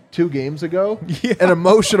winner 2 games ago, an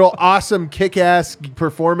emotional, awesome, kick-ass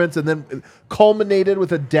performance, and then culminated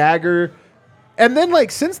with a dagger. And then,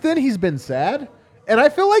 like, since then, he's been sad. And I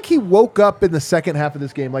feel like he woke up in the second half of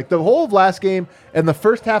this game. Like, the whole of last game and the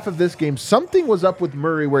first half of this game, something was up with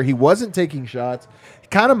Murray where he wasn't taking shots,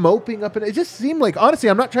 kind of moping up. And it just seemed like, honestly,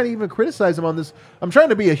 I'm not trying to even criticize him on this. I'm trying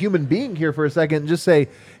to be a human being here for a second and just say,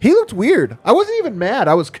 he looked weird. I wasn't even mad.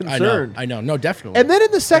 I was concerned. I know. No, definitely. And then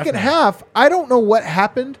in the second half, I don't know what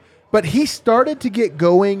happened, but he started to get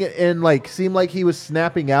going and, like, seemed like he was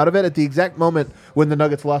snapping out of it at the exact moment when the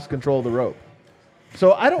Nuggets lost control of the rope.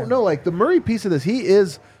 So I don't know, like the Murray piece of this, he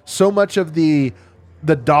is so much of the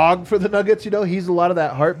dog for the Nuggets, he's a lot of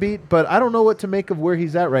that heartbeat, but I don't know what to make of where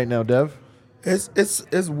he's at right now, Dev.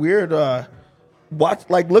 It's weird.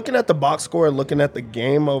 Looking at the box score and looking at the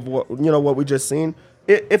game of what we just seen,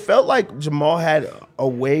 it felt like Jamal had a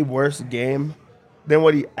way worse game than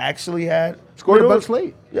what he actually had. Scored a bunch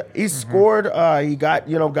late. Yeah, he scored. He got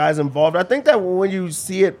guys involved. I think that when you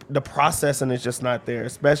see it, the processing is just not there,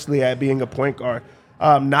 especially at being a point guard.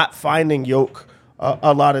 not finding Yoke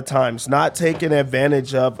a lot of times, not taking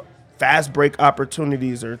advantage of fast break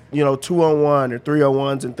opportunities or 2-on-1 or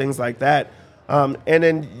 3-on-1s and things like that. And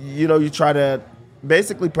then you try to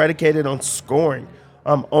basically predicate it on scoring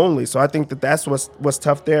only. So I think that's what's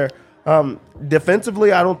tough there.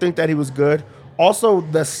 Defensively, I don't think that he was good. Also,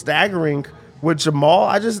 the staggering with Jamal,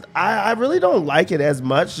 I really don't like it as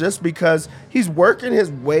much just because he's working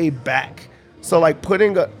his way back. So, like,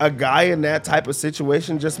 putting a guy in that type of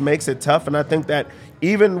situation just makes it tough. And I think that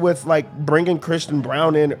even with, like, bringing Christian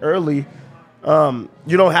Brown in early,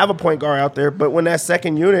 you don't have a point guard out there. But when that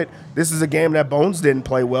second unit, this is a game that Bones didn't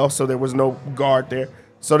play well, so there was no guard there.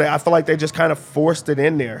 So I feel like they just kind of forced it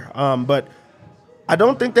in there. But I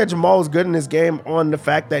don't think that Jamal was good in this game on the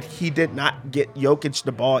fact that he did not get Jokic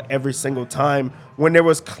the ball every single time when there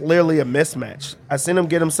was clearly a mismatch. I seen him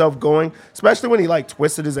get himself going, especially when he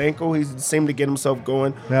twisted his ankle. He seemed to get himself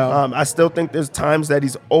going. Yeah. I still think there's times that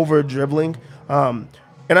he's over dribbling. And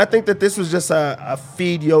I think that this was just a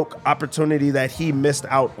feed Yoke opportunity that he missed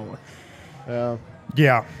out on.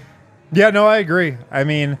 Yeah. Yeah, no, I agree. I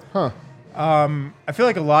mean, I feel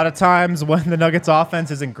like a lot of times when the Nuggets offense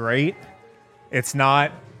isn't great, it's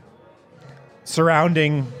not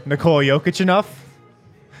surrounding Nikola Jokic enough.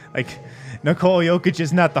 Like, Nikola Jokic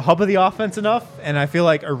is not the hub of the offense enough, and I feel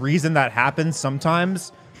like a reason that happens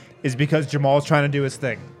sometimes is because Jamal's trying to do his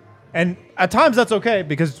thing. And at times that's okay,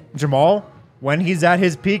 because Jamal, when he's at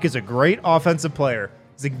his peak, is a great offensive player.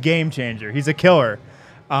 He's a game changer. He's a killer.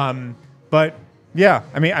 But yeah,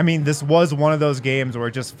 I mean, this was one of those games where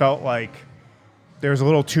it just felt like there was a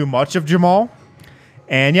little too much of Jamal.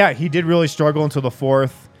 And yeah, he did really struggle until the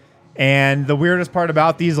fourth. And the weirdest part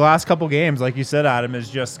about these last couple games, like you said, Adam, is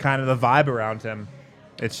just kind of the vibe around him.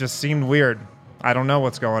 It just seemed weird. I don't know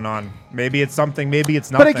what's going on. Maybe it's something, maybe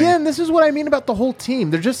it's nothing. But again, this is what I mean about the whole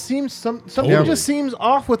team. There just seems something just seems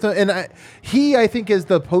off with it. And I think is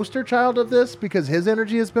the poster child of this because his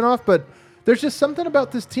energy has been off. But there's just something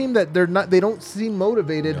about this team that they don't seem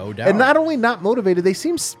motivated. No doubt. And not only not motivated, they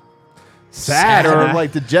seem sad or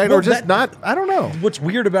like dejected or just not. I don't know. What's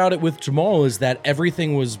weird about it with Jamal is that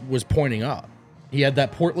everything was pointing up. He had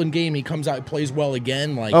that Portland game. He comes out, and plays well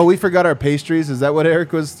again. Like, we forgot our pastries. Is that what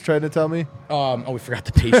Eric was trying to tell me? We forgot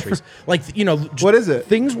the pastries. What is it?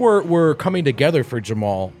 Things were coming together for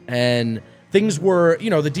Jamal, and things were,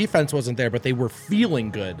 the defense wasn't there, but they were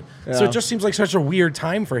feeling good. Yeah. So it just seems like such a weird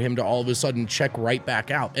time for him to all of a sudden check right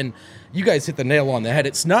back out. And you guys hit the nail on the head.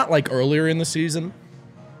 It's not like earlier in the season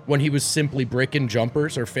when he was simply bricking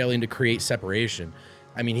jumpers or failing to create separation.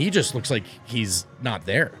 I mean, he just looks like he's not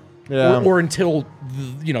there. Yeah. Or until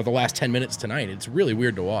the last 10 minutes tonight. It's really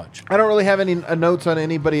weird to watch. I don't really have any notes on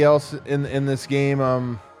anybody else in this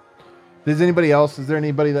game. Is there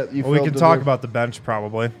anybody that you feel? We can talk about the bench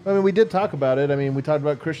probably. I mean, we did talk about it. I mean, we talked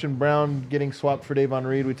about Christian Brown getting swapped for Davon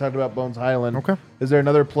Reed. We talked about Bones Highland. Okay. Is there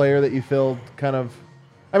another player that you feel kind of...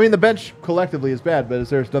 I mean, the bench collectively is bad, but is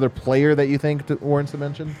there another player that you think warrants a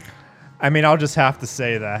mention? I mean, I'll just have to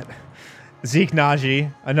say that Zeke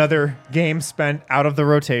Naji, another game spent out of the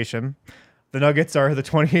rotation. The Nuggets are the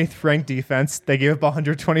 28th ranked defense. They gave up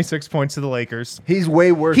 126 points to the Lakers. He's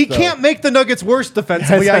way worse. He can't make the Nuggets worse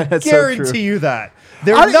defensively. I That's so guarantee true. you that.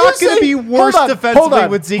 They're not going to be worse defensively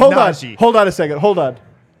with Zeke Naji. Hold on a second. Hold on.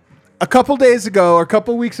 A couple days ago or a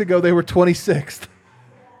couple weeks ago, they were 26th.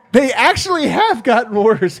 They actually have gotten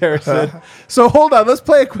worse, Harrison. So hold on. Let's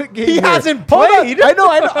play a quick game. He here. hasn't Hold on. played. I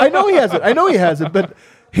know he hasn't. I know he hasn't. But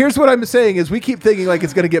here's what I'm saying is we keep thinking like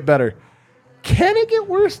it's going to get better. Can it get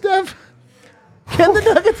worse, Dev? Can the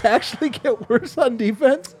Nuggets actually get worse on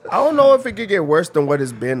defense? I don't know if it could get worse than what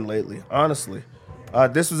it's been lately, honestly.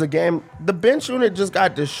 This was a game, the bench unit just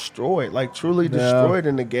got destroyed, like truly destroyed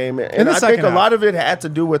in the game. And I think a lot of it had to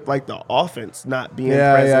do with like the offense not being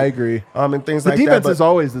present. Yeah, I agree. And things like that. The defense is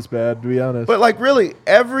always this bad, to be honest. But like really,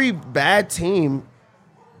 every bad team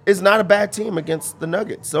is not a bad team against the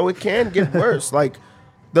Nuggets. So it can get worse. Like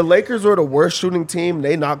the Lakers were the worst shooting team.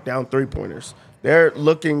 They knocked down 3-pointers. They're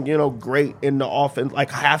looking, great in the offense, like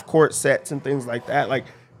half-court sets and things like that. Like,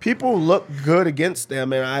 people look good against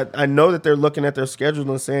them, and I know that they're looking at their schedule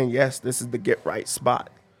and saying, yes, this is the get-right spot.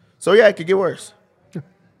 So, yeah, it could get worse.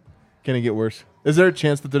 Can it get worse? Is there a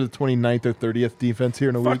chance that they're the 29th or 30th defense here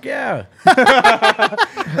in a week? Fuck yeah.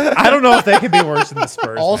 I don't know if they can be worse than the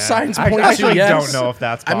Spurs. All man. signs point I to yes. don't know if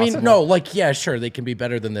that's possible. I mean, no, yeah, sure, they can be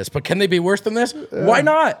better than this, but can they be worse than this? Why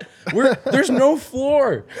not? There's no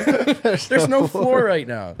floor. There's no floor right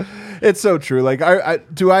now. It's so true. Like,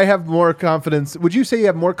 do I have more confidence? Would you say you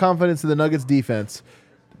have more confidence in the Nuggets defense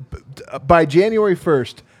by January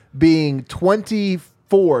 1st being 25th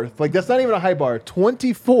 24th. Like, that's not even a high bar.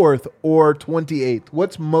 24th or 28th.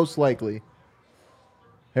 What's most likely?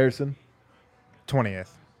 Harrison? 20th.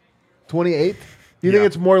 28th? You Yeah. think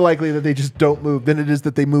it's more likely that they just don't move than it is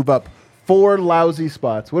that they move up 4 lousy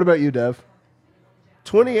spots? What about you, Dev?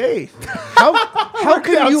 28th. How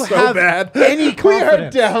can you so have bad. any We are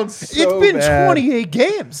confidence? down so It's been bad. 28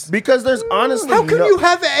 games. Because there's honestly How can you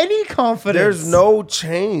have any confidence? There's no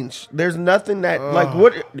change. There's nothing that like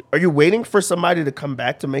what are you waiting for somebody to come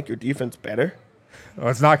back to make your defense better? Oh,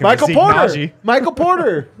 it's not going to Michael be Porter. Najee. Michael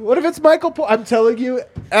Porter. What if it's Michael Porter? I'm telling you.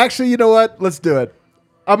 Actually, you know what? Let's do it.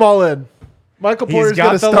 I'm all in. Michael He's Porter's got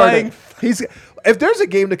going to the start length. it. If there's a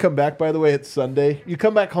game to come back, by the way, it's Sunday. You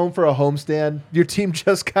come back home for a homestand. Your team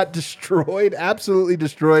just got destroyed, absolutely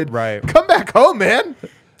destroyed. Right. Come back home, man.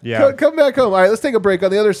 Yeah. Come back home. All right, let's take a break. On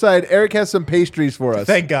the other side, Eric has some pastries for us,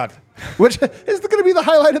 Thank God. which is going to be the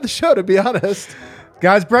highlight of the show, to be honest.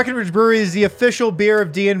 Guys, Breckenridge Brewery is the official beer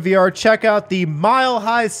of DNVR. Check out the Mile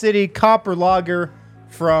High City Copper Lager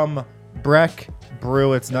from Breck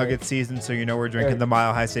Brew. It's Nugget season, so you know we're drinking the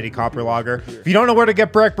Mile High City Copper Lager. If you don't know where to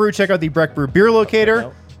get Breck Brew, check out the Breck Brew beer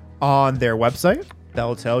locator on their website.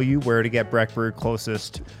 That'll tell you where to get Breck Brew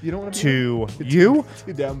closest You don't wanna be to you.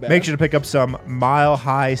 Too down bad. Make sure to pick up some Mile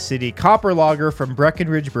High City Copper Lager from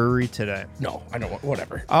Breckenridge Brewery today. No, I know.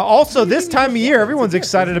 Whatever. Also, this time of year, everyone's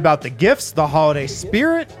excited about the gifts, the holiday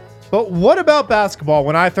spirit. But what about basketball?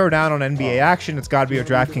 When I throw down on NBA action, it's got to be a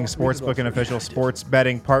DraftKings Sportsbook, an official sports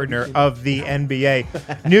betting partner of the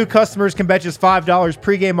NBA. New customers can bet just $5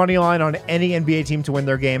 pregame money line on any NBA team to win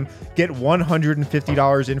their game. Get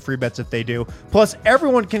 $150 in free bets if they do. Plus,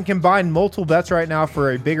 everyone can combine multiple bets right now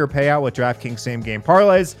for a bigger payout with DraftKings same-game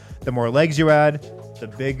parlays. The more legs you add, the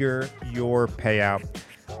bigger your payout.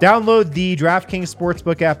 Download the DraftKings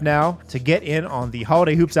Sportsbook app now to get in on the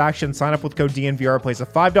holiday hoops action. Sign up with code DNVR. Place a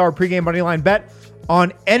 $5 pregame moneyline bet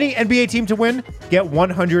on any NBA team to win. Get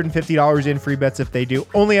 $150 in free bets if they do.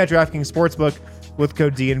 Only at DraftKings Sportsbook with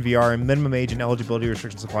code DNVR. And minimum age and eligibility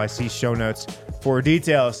restrictions apply. See show notes for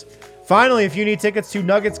details. Finally, if you need tickets to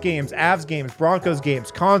Nuggets games, Avs games, Broncos games,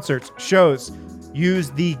 concerts, shows, use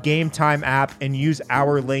the Game Time app and use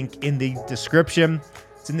our link in the description.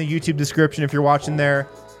 It's in the YouTube description if you're watching there.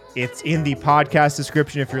 It's in the podcast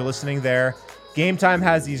description if you're listening there. Game Time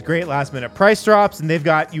has these great last-minute price drops, and they've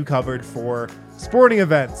got you covered for sporting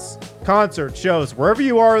events, concerts, shows, wherever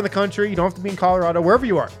you are in the country. You don't have to be in Colorado, wherever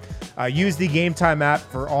you are. Use the Game Time app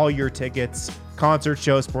for all your tickets, concerts,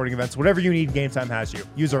 shows, sporting events, whatever you need. Game Time has you.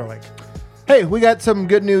 Use our link. Hey, we got some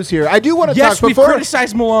good news here. I do want to Yes, talk we before.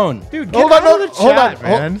 criticized Malone. Dude, Hold on, hold on,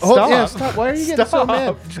 man. yeah, Stop. stop. Why are you getting so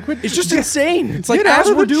mad? It's just insane. It's like Get out as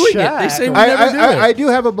of we're the doing chat. it, they say we never do it. I do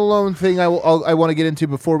have a Malone thing I want to get into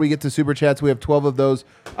before we get to Super Chats. We have 12 of those.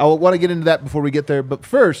 I want to get into that before we get there. But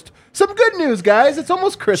first, some good news, guys. It's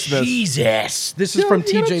almost Christmas. Jesus, this is Yo, from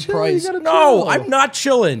you gotta TJ chill, Price. you gotta No, chill. I'm not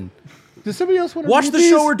chilling. Does somebody else want to Watch read the these?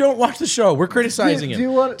 show or don't watch the show. We're criticizing Do him.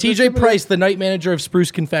 you want- does TJ somebody- Price, the night manager of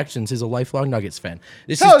Spruce Confections, is a lifelong Nuggets fan.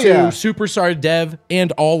 This Hell is to yeah. Superstar Dev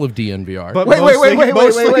and all of DNVR. But Wait. mostly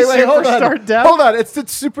Hold Superstar on. Dev. Hold on. It's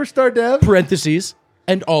Superstar Dev. parentheses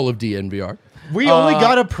and all of DNVR. We only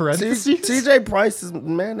got a parenthesis. TJ Price is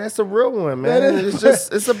man, that's a real one, man. That is-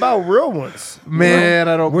 It's about real ones. Man,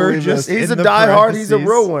 I don't We're believe just this. He's in a the diehard. He's a parentheses.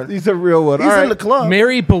 real one. He's a real one. He's All in right. the club.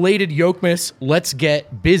 Merry belated Yokmas. Let's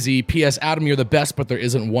get busy. P.S. Adam, you're the best, but there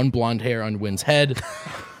isn't one blonde hair on Wynn's head.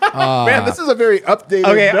 Man, this is a very updated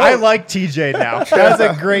Okay, note. I like TJ now. That's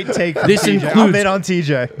a great take. From This TJ. includes- I'm in on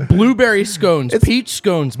TJ. Blueberry scones, peach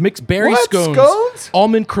scones, mixed berry What? scones, Scones?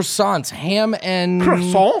 almond croissants, ham and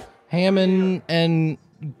Croissant? ham and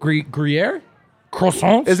Gruyere,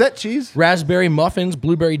 croissants. Is that cheese? raspberry muffins,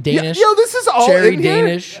 blueberry Danish, Yo, this is all cherry in here?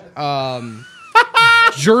 Danish,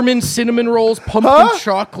 German cinnamon rolls, pumpkin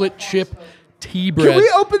chocolate chip tea bread. Can we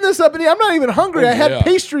open this up? I'm not even hungry. Oh, I had yeah.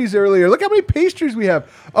 pastries earlier. Look how many pastries we have.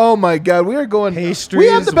 Oh my god, we are going. Pastries we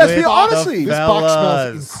have the best. with Honestly, the this box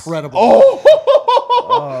fellas. smells incredible.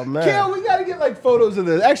 Oh, man. Kale, we got to get like photos of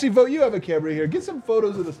this. Actually, Vote, you have a camera here. Get some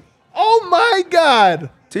photos of this. Oh my god.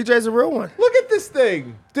 TJ's a real one. Look at this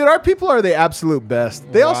thing. Dude, our people are the absolute best.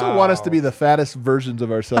 They also want us to be the fattest versions of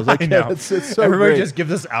ourselves. I know. It's so Everybody great. just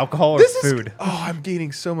gives us alcohol or This is food. I'm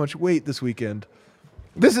gaining so much weight this weekend.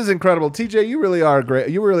 This is incredible. TJ, you really are great.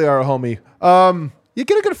 You really are a homie. You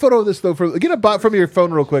get a good photo of this though. Get a bot from your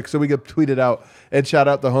phone real quick so we can tweet it out and shout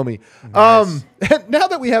out the homie. Nice. Now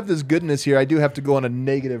that we have this goodness here, I do have to go on a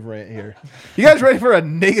negative rant here. You guys ready for a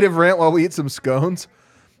negative rant while we eat some scones?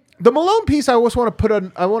 The Malone piece, I just want to put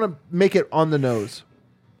on. I want to make it on the nose.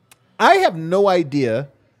 I have no idea,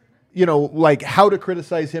 like how to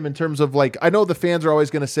criticize him in terms of like. I know the fans are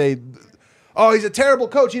always going to say, oh, he's a terrible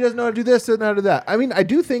coach. He doesn't know how to do this, doesn't know how to do that. I mean, I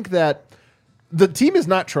do think that the team is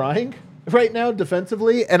not trying right now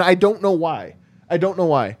defensively, and I don't know why.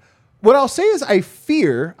 What I'll say is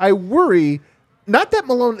I worry, not that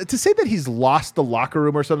Malone, to say that he's lost the locker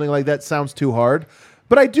room or something like that sounds too hard,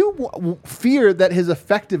 but I do fear that his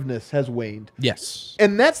effectiveness has waned. Yes.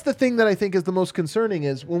 And that's the thing that I think is the most concerning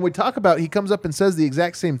is when we talk about he comes up and says the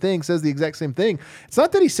exact same thing. It's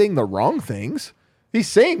not that he's saying the wrong things. He's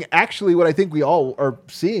saying actually what I think we all are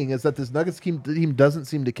seeing is that this Nuggets team doesn't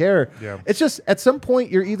seem to care. Yeah. It's just at some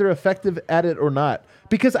point you're either effective at it or not.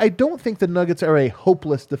 Because I don't think the Nuggets are a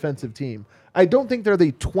hopeless defensive team. I don't think they're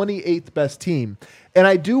the 28th best team. And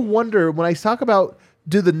I do wonder when I talk about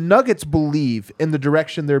do the Nuggets believe in the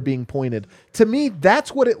direction they're being pointed? To me,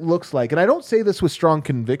 that's what it looks like. And I don't say this with strong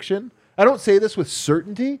conviction. I don't say this with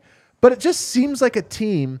certainty. But it just seems like a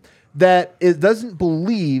team that doesn't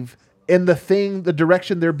believe in the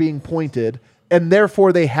direction they're being pointed. And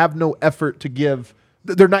therefore, they have no effort to give.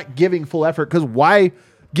 They're not giving full effort. Because why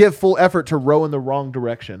give full effort to row in the wrong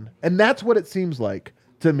direction? And that's what it seems like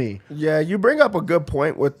to me. Yeah, you bring up a good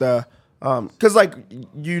point with the because, like,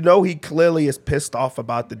 he clearly is pissed off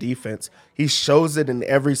about the defense. He shows it in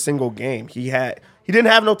every single game. He didn't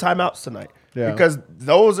have no timeouts tonight because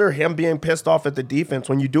those are him being pissed off at the defense.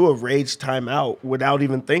 When you do a rage timeout without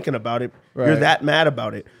even thinking about it, you're that mad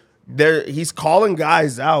about it. He's calling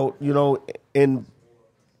guys out, in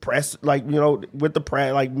press, with the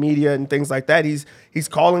press, like media and things like that. He's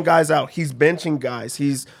calling guys out. He's benching guys.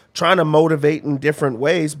 He's trying to motivate in different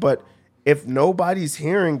ways. But if nobody's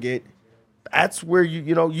hearing it, that's where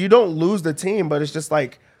you don't lose the team, but it's just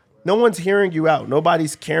like no one's hearing you out.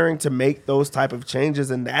 Nobody's caring to make those type of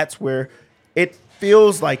changes, and that's where it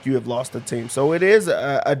feels like you have lost the team. So it is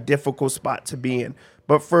a difficult spot to be in.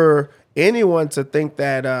 But for anyone to think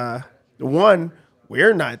that, one,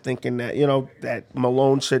 we're not thinking that, that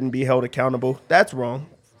Malone shouldn't be held accountable, that's wrong,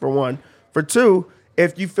 for one. For two,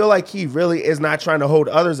 if you feel like he really is not trying to hold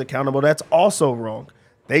others accountable, that's also wrong.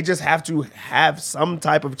 They just have to have some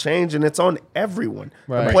type of change, and it's on everyone,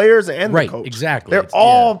 the players and the coach. Exactly. They're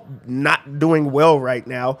all not doing well right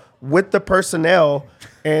now with the personnel,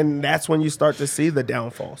 and that's when you start to see the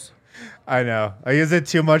downfalls. I know. Is it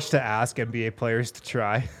too much to ask NBA players to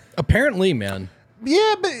try? Apparently, man.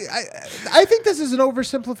 Yeah, but I think this is an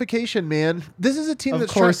oversimplification, man. This is a team that's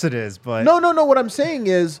Of course it is, but... No. What I'm saying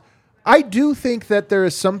is I do think that there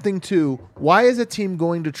is something to why is a team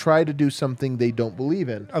going to try to do something they don't believe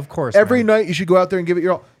in? Of course. Every night you should go out there and give it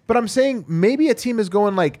your all. But I'm saying maybe a team is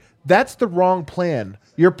going like, that's the wrong plan.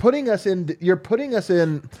 You're putting us in, you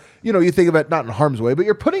think of it not in harm's way, but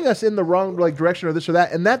you're putting us in the wrong direction or this or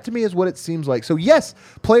that. And that to me is what it seems like. So yes,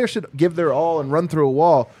 players should give their all and run through a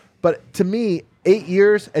wall. But to me, 8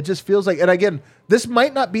 years, it just feels like, and again, this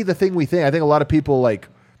might not be the thing we think. I think a lot of people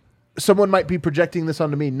someone might be projecting this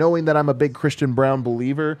onto me, knowing that I'm a big Christian Brown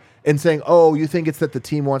believer and saying, oh, you think it's that the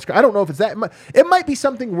team wants... I don't know if it's that. It might be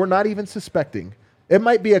something we're not even suspecting. It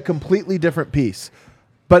might be a completely different piece.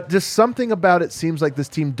 But just something about it seems like this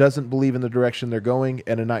team doesn't believe in the direction they're going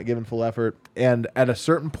and are not giving full effort. And at a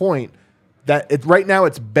certain point, right now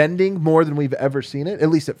it's bending more than we've ever seen it. At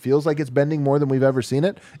least it feels like it's bending more than we've ever seen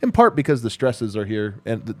it. In part because the stresses are here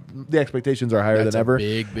and the expectations are higher than ever.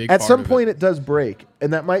 Big At some point it does break.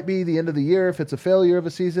 And that might be the end of the year. If it's a failure of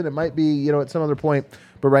a season, it might be, at some other point.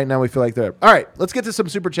 But right now we feel like they're... All right, let's get to some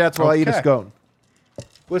super chats while I eat a scone.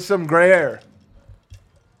 With some gray air.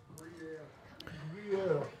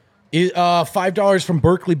 $5 from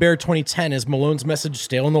Berkeley Bear 2010. Is Malone's message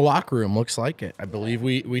stale in the locker room? Looks like it. I believe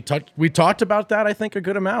we talked about that. I think a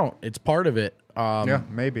good amount. It's part of it. Yeah,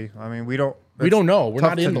 maybe. I mean, we don't know. We're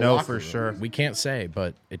not in the locker for room. Sure. We can't say,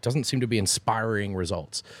 but it doesn't seem to be inspiring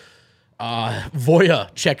results. Voya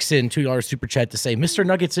checks in $2 super chat to say, Mr.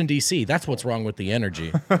 Nuggets in DC. That's what's wrong with the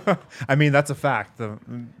energy. I mean, that's a fact.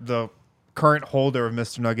 The current holder of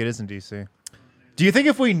Mr. Nugget is in DC. Do you think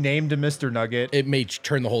if we named him Mr. Nugget, it may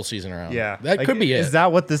turn the whole season around? Yeah, that could be it. Is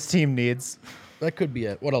that what this team needs? That could be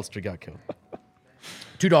it. What else do we got, Kill?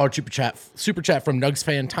 $2 super chat from Nugs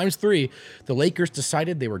fan ×3. The Lakers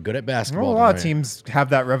decided they were good at basketball. Well, a lot of teams have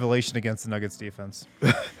that revelation against the Nuggets defense.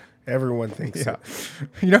 Everyone thinks so.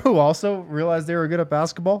 You know who also realized they were good at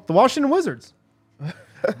basketball? The Washington Wizards.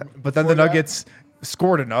 But then the Nuggets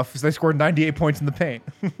scored enough, so they scored 98 points in the paint.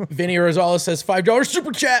 Vinny Rosales says $5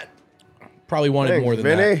 super chat. Probably wanted more than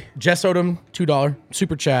that. Jess Odom, $2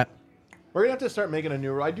 super chat. We're gonna have to start making a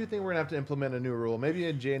new rule. I do think we're gonna have to implement a new rule. Maybe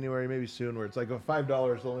in January, maybe soon, where it's like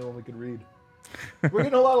 $5 is the only one we could read. We're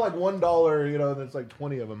getting a lot of $1, there's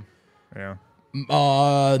 20 of them.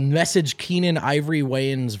 Yeah. Message Keenan Ivory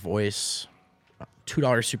Wayne's voice.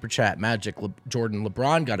 $2 super chat. Magic, Jordan,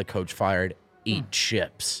 LeBron got a coach fired. Eat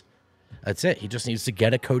chips. That's it. He just needs to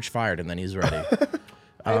get a coach fired, and then he's ready.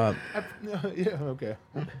 Yeah, okay.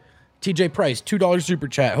 TJ Price, $2 super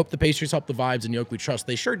chat. Hope the Pacers help the vibes and Yoke we trust.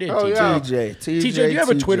 They sure did, Oh, TJ. yeah. TJ, TJ, do you have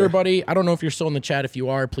a Twitter, buddy? I don't know if you're still in the chat. If you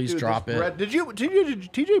are, please Dude, drop this it. Brett- did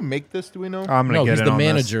TJ make this? Do we know? I'm gonna No, get he's in the on this.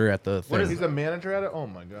 manager at the thing. He's a manager at it? Oh,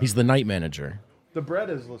 my God. He's the night manager. The bread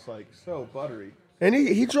is just like so buttery. And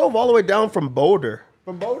he drove all the way down from Boulder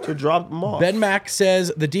From Boulder? to drop them off. Ben Mack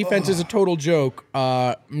says the defense is a total joke.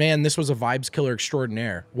 Man, this was a vibes killer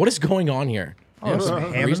extraordinaire. What is going on here? Oh, some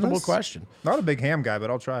ham in reasonable this? question. Not a big ham guy, but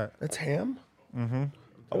I'll try it. That's ham? Mm-hmm.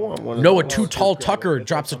 I want one of Noah those. Too Tall Tucker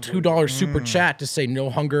drops a $2 super chat to say no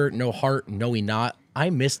hunger, no heart, no he not. I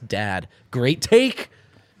miss dad. Great take.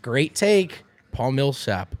 Great take. Paul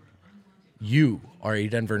Millsap. You are a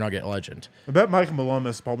Denver Nugget legend. I bet Michael Malone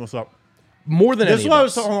missed Paul Millsap. More than This is any what I of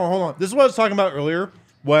was us. hold on. This is what I was talking about earlier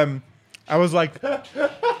when I was like, what?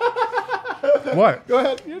 Go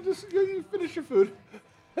ahead. You finish your food.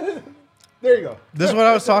 There you go. This is what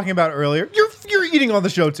I was talking about earlier. You're eating on the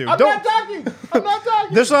show too. I'm not talking.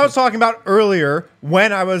 This is what I was talking about earlier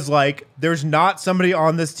when I was like, there's not somebody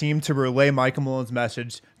on this team to relay Michael Malone's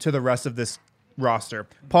message to the rest of this roster.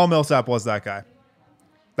 Paul Millsap was that guy.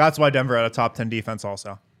 That's why Denver had a top 10 defense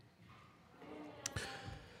also.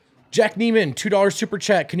 Jack Neiman, $2 super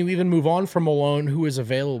chat. Can you even move on from Malone, who is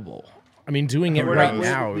available? I mean, doing it We're right not-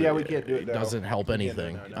 now yeah, we can't do it now. doesn't help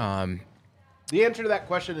anything. The answer to that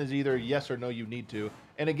question is either yes or no. You need to.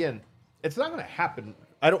 And again, it's not going to happen.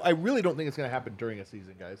 I really don't think it's going to happen during a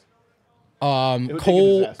season, guys. It would take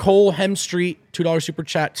a disaster. Cole Hemstreet, $2 super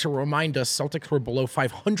chat to remind us Celtics were below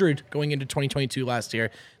 500 going into 2022 last year.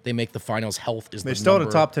 They make the finals. Health is They the still had a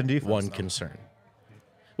number top 10 defense, one though. concern.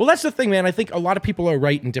 Well, that's the thing, man. I think a lot of people are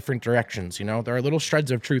right in different directions. You know, there are little shreds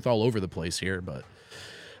of truth all over the place here, but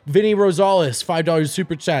Vinny Rosales, $5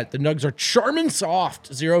 super chat. The Nugs are charm and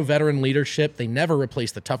soft. Zero veteran leadership. They never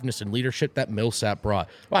replace the toughness and leadership that Millsap brought.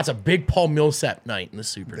 Wow, that's a big Paul Millsap night in the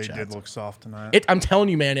super They chat. did look soft tonight. I'm telling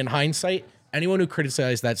you, man, in hindsight, anyone who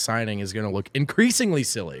criticized that signing is going to look increasingly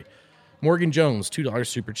silly. Morgan Jones, $2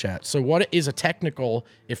 super chat. So what is a technical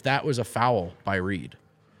if that was a foul by Reed?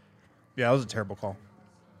 Yeah, that was a terrible call.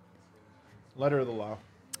 Letter of the law.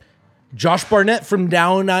 Josh Barnett from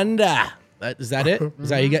Down Under. Is that it? Is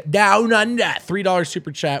that you get Down Under? $3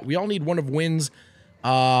 super chat. We all need one of Wynn's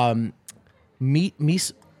of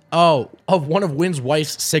one of Wynn's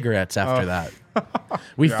wife's cigarettes after that.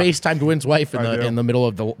 We FaceTimed Wynn's wife in the middle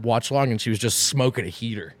of the watch long, and she was just smoking a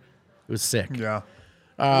heater. It was sick. Yeah.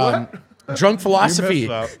 Drunk Philosophy.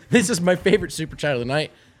 that. This is my favorite super chat of the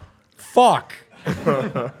night. Fuck.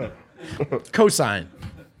 Cosign.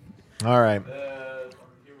 All right.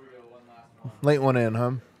 Late one in,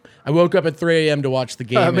 huh? I woke up at 3 a.m. to watch the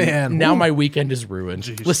game. Oh, and man. now Woo. my weekend is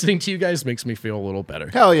ruined. Listening to you guys makes me feel a little better.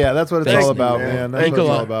 Hell yeah, that's what it's Thanks, all about, man. man. That's Thank what it's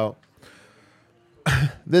you. all about.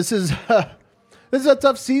 This is a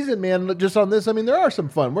tough season, man. Just on this, I mean, there are some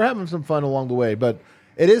fun. We're having some fun along the way, but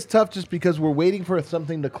it is tough just because we're waiting for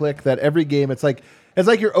something to click. That every game, it's like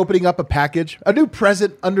you're opening up a package, a new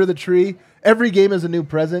present under the tree. Every game is a new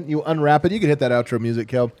present. You unwrap it. You can hit that outro music,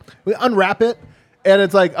 Kel. We unwrap it, and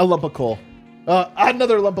it's like a lump of coal.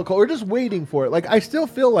 Another lump of coal. We're just waiting for it. Like, I still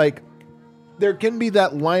feel like there can be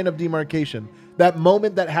that line of demarcation, that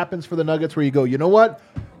moment that happens for the Nuggets where you go, you know what?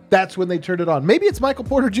 That's when they turn it on. Maybe it's Michael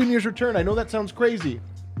Porter Jr.'s return. I know that sounds crazy.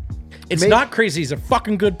 It's not crazy. He's a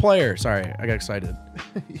fucking good player. Sorry, I got excited.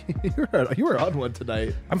 You were on one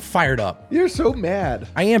tonight. I'm fired up. You're so mad.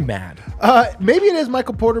 I am mad. Maybe it is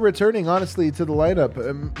Michael Porter returning, honestly, to the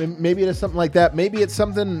lineup. Maybe it is something like that. Maybe it's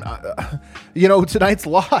something, tonight's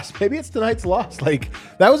loss. Maybe it's tonight's loss. Like,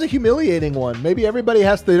 that was a humiliating one. Maybe everybody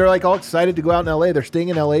they're like all excited to go out in LA. They're staying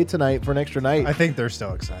in LA tonight for an extra night. I think they're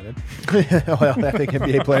still excited. Well, I think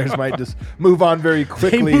NBA players might just move on very They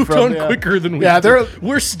quickly. moved on quicker than we did.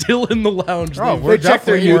 We're still in the lounge. Oh, They- we're They check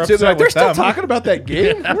their definitely more YouTube. They're like, upset they're with still them. talking about that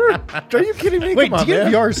game? Are you kidding me? Wait, Come on,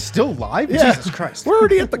 man. DNVR is still live? Yeah. Jesus Christ. We're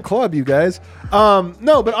already at the club, you guys.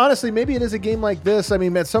 No, but honestly, maybe it is a game like this. I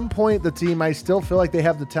mean, at some point, the team, I still feel like they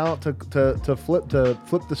have the talent to flip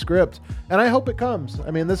the script, and I hope it comes.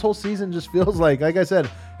 I mean, this whole season just feels like I said,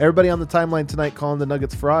 everybody on the timeline tonight calling the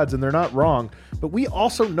Nuggets frauds, and they're not wrong. But we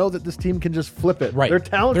also know that this team can just flip it. Right. They're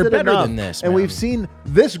talented They're better enough, than this, and man. we've seen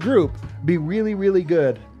this group be really, really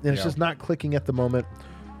good, and it's Yeah. just not clicking at the moment.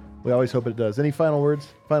 We always hope it does. Any final words?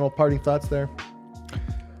 Final parting thoughts there?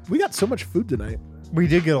 We got so much food tonight. We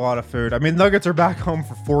did get a lot of food. I mean, Nuggets are back home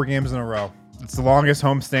for 4 games in a row. It's the longest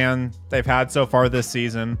homestand they've had so far this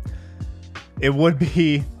season. it would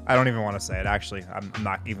be. I don't even want to say it. Actually, I'm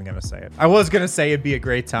not even going to say it. I was going to say it'd be a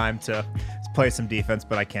great time to play some defense,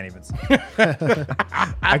 but I can't even say it.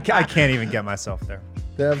 I can't even get myself there.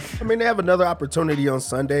 I mean, they have another opportunity on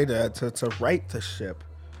Sunday to right the ship.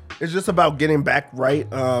 It's just about getting back right,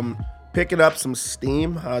 picking up some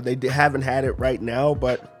steam. They haven't had it right now,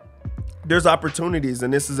 but there's opportunities,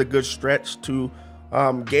 and this is a good stretch to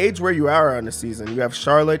gauge where you are on the season. You have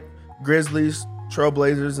Charlotte, Grizzlies,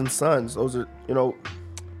 Trailblazers, and Suns. Those are,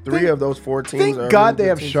 three of those 4 teams. Thank God they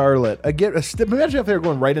have Charlotte. Imagine if they were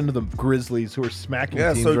going right into the Grizzlies, who are smacking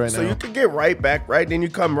teams right now. So you could get right back, right? Then you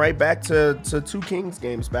come right back to 2 Kings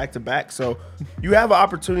games back to back. So you have an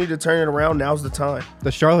opportunity to turn it around. Now's the time.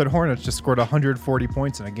 The Charlotte Hornets just scored 140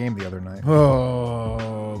 points in a game the other night.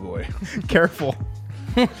 Oh, boy. Careful.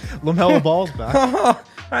 LaMelo Ball's back.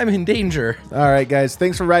 I'm in danger. All right, guys.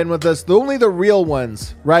 Thanks for riding with us. Only the real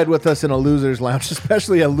ones ride with us in a loser's lounge,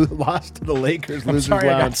 especially a loss to the Lakers I'm loser's sorry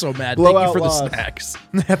lounge. I got so mad. Blowout Thank you for loss. the snacks.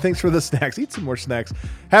 Thanks for the snacks. Eat some more snacks.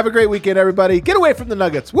 Have a great weekend, everybody. Get away from the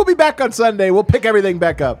Nuggets. We'll be back on Sunday. We'll pick everything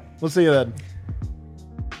back up. We'll see you then.